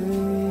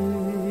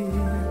sleigh,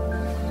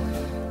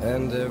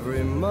 and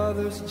every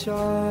mother's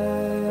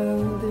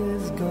child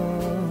is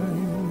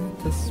going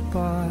to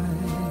spy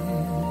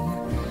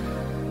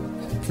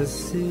to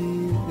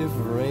see if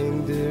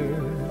reindeer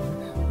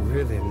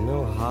really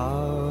know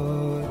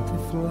how to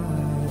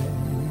fly.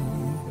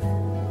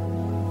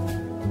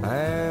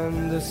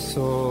 And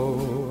so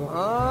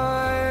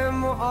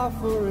I'm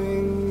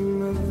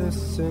offering this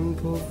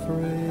simple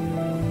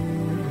phrase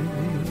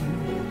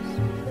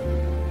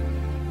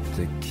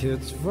to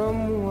kids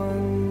from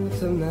 1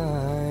 to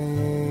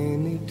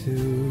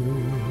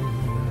 92.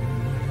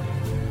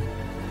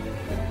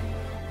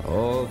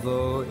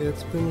 Although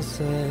it's been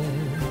said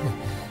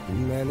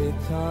many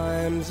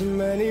times,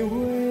 many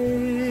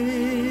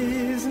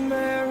ways,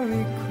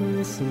 Merry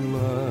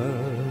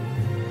Christmas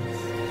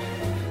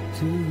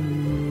to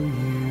you.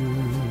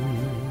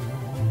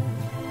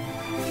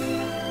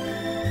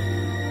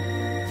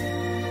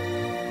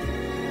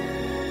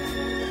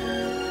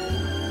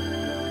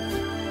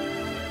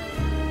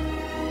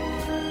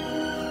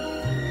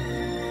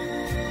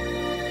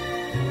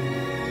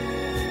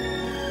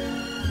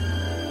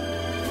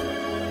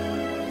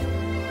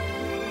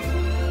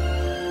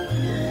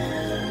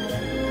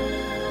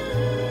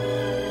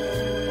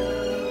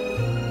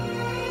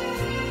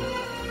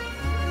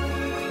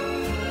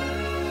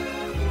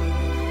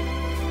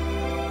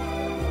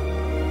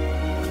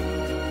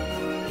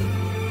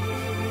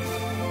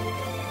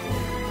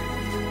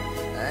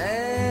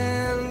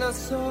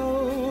 So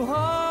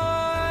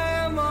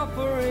I'm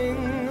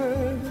offering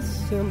a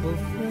simple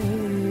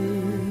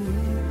phrase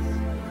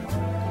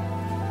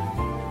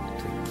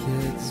to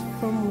kids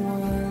from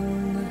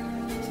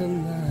 1 to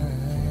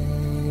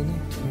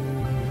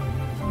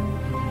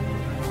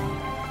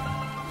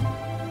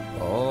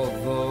 92.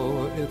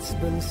 Although it's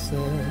been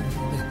said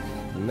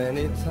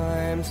many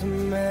times,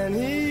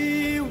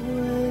 many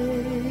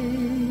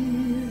ways,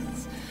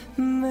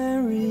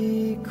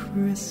 Merry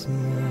Christmas.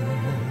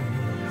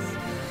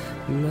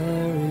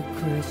 Merry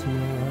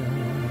Christmas,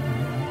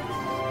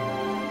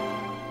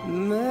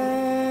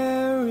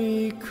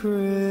 Merry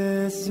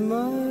Christmas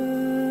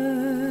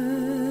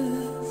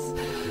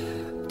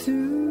to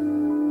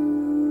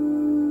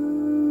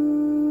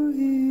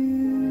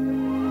you.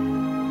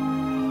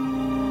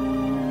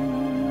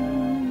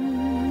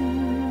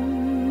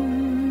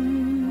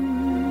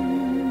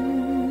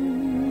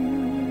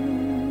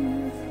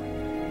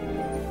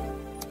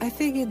 I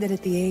figured that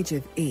at the age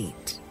of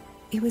 8,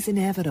 it was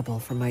inevitable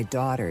for my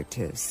daughter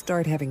to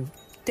start having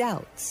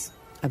doubts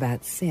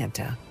about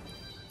Santa.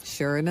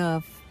 Sure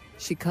enough,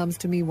 she comes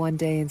to me one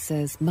day and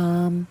says,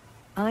 "Mom,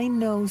 I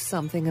know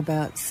something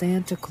about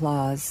Santa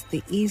Claus,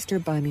 the Easter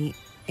Bunny,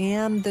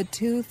 and the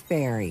Tooth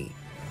Fairy."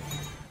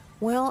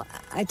 Well,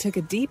 I took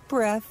a deep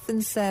breath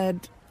and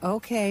said,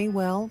 "Okay,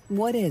 well,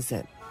 what is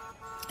it?"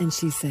 And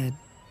she said,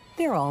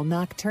 "They're all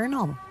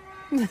nocturnal."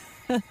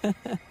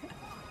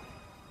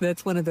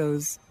 That's one of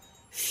those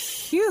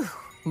phew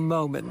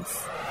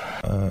moments.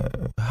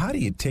 How do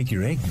you take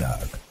your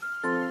eggnog?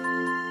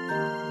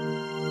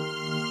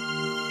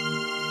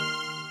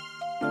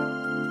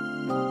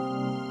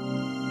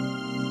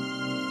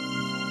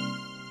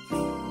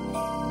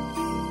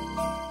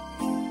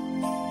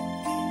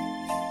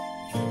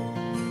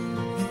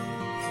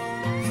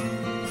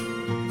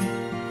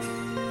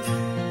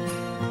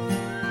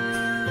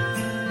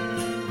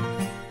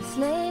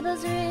 Sleigh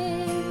bells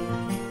ring,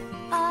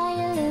 are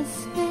you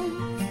listening?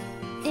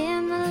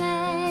 In the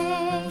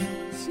lane,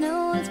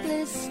 snow is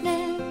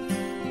glistening,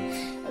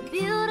 a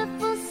beautiful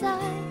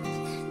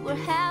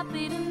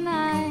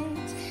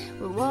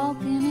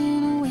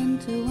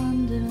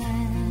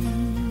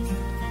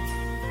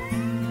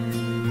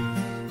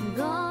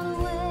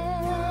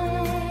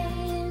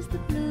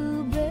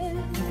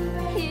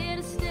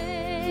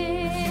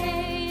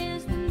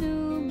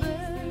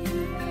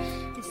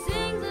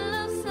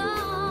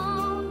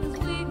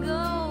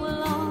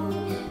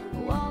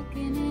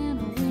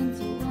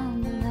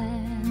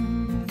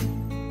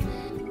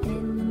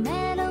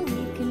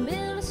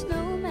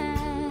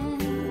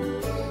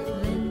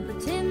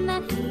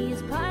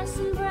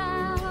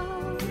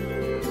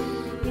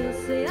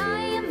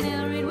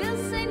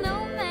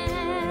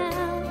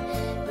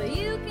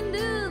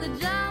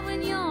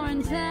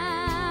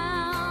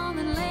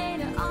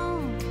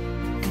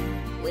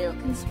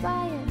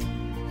inspired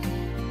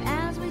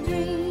as we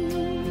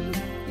dream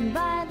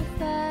by the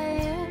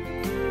fire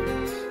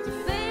to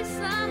face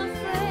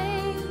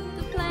unafraid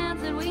the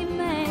plans that we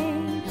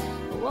made,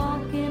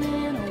 walking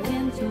in a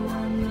winter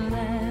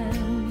wonderland.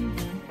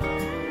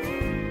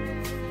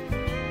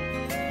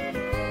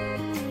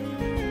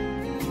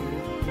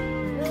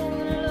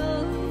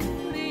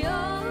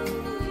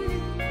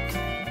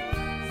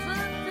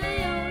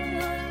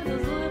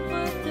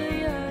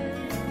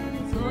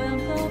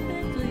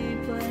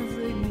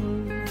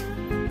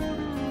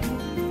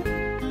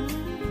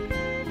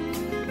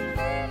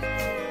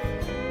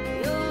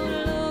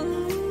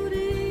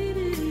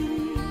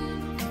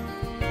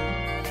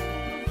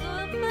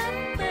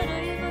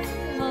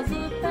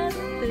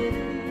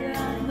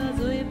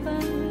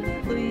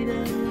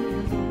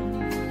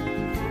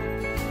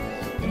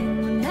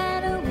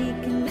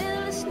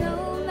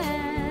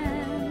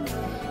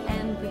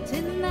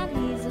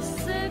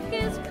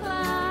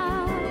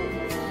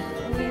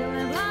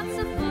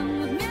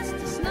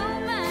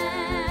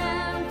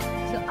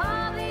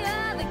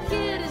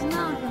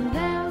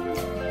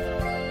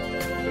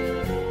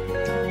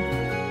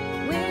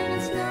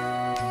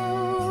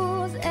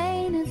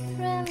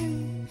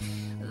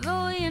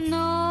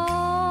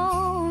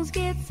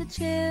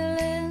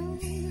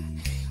 Chillin',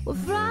 we'll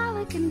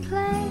frolic and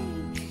play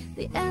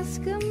the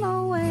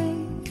Eskimo way,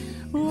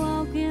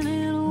 walking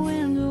in a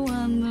winter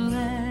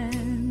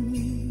wonderland,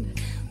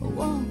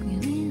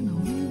 walking in a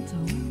winter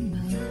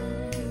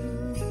wonderland.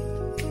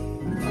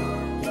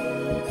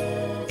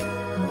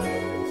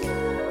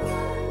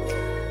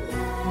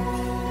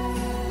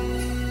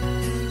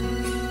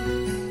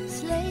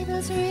 Sleigh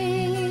bells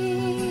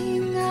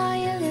ring, are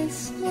you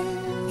listening?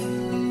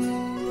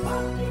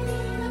 Walking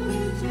in a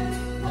winter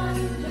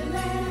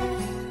wonderland.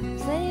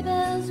 Sleigh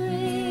bells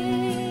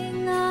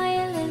ring, are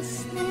you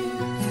listening?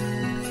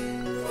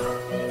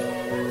 Walking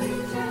in a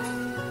winter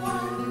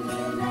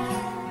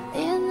wonderland.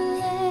 In the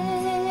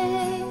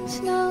lane,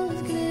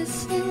 snow's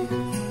glistening.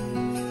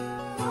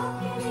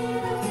 Walking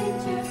in a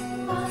winter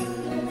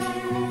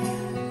wonderland.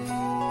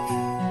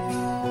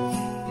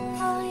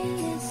 Are you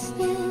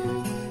listening?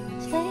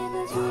 Sleigh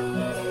bells ring,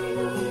 are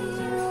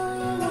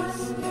you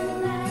listening?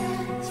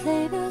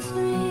 Sleigh bells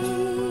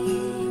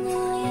ring,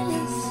 are you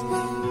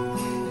listening?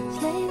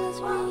 Sleigh bells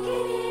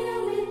walking in a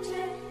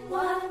winter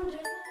wonderland.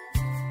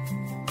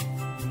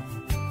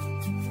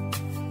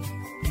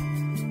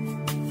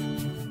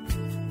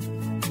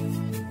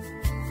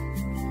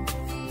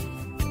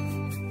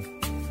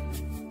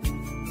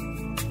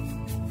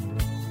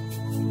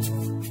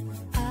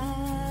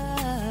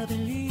 I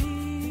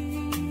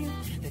believe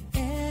that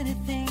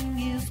anything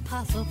is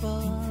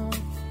possible.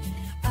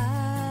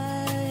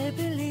 I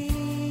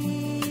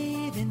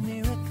believe in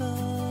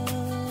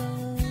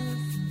miracles,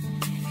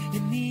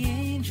 in the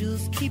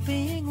angels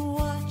keeping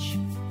watch,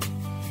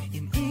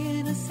 in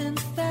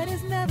innocence that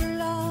is never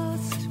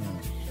lost.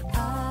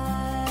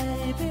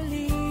 I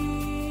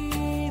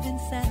believe in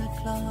Santa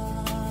Claus.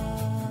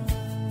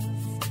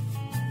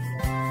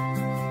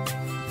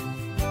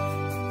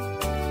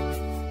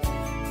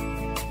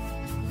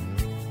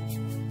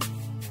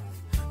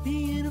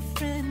 Being a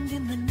friend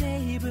in the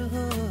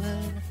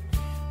neighborhood,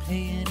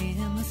 playing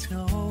in the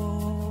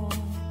snow.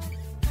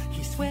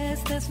 He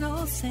swears there's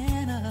no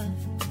Santa,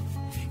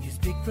 his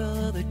big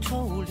brother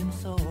told him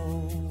so.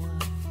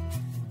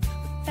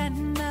 But that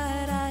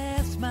night I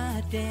asked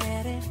my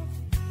daddy,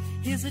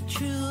 is it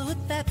true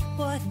what that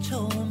boy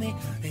told me?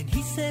 And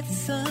he said,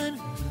 son,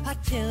 I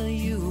tell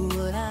you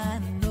what I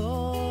know.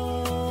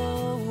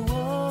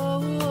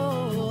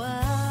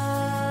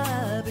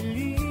 I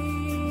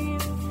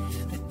believe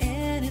that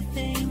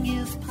anything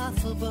is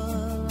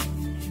possible.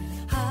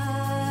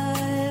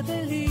 I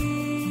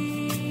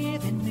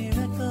believe in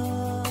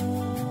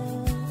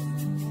miracles,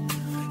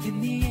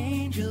 in the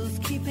angels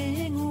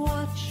keeping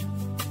watch,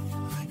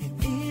 in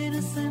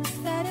innocence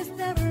that is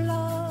never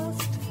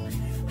lost.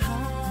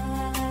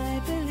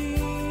 I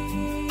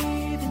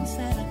believe in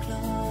Santa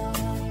Claus.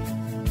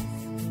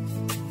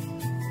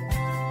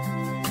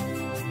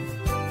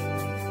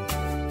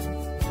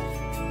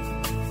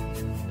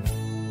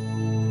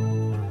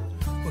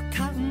 We're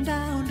counting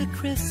down to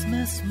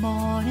Christmas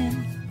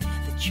morning,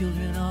 the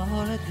children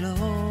all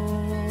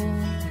aglow.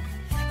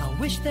 I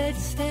wish they'd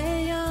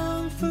stay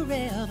young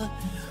forever.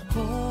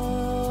 Oh,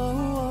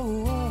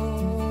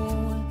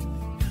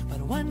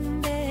 but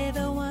one day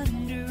they'll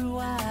wonder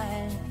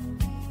why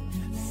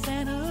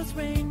Santa's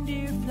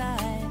reindeer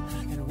fly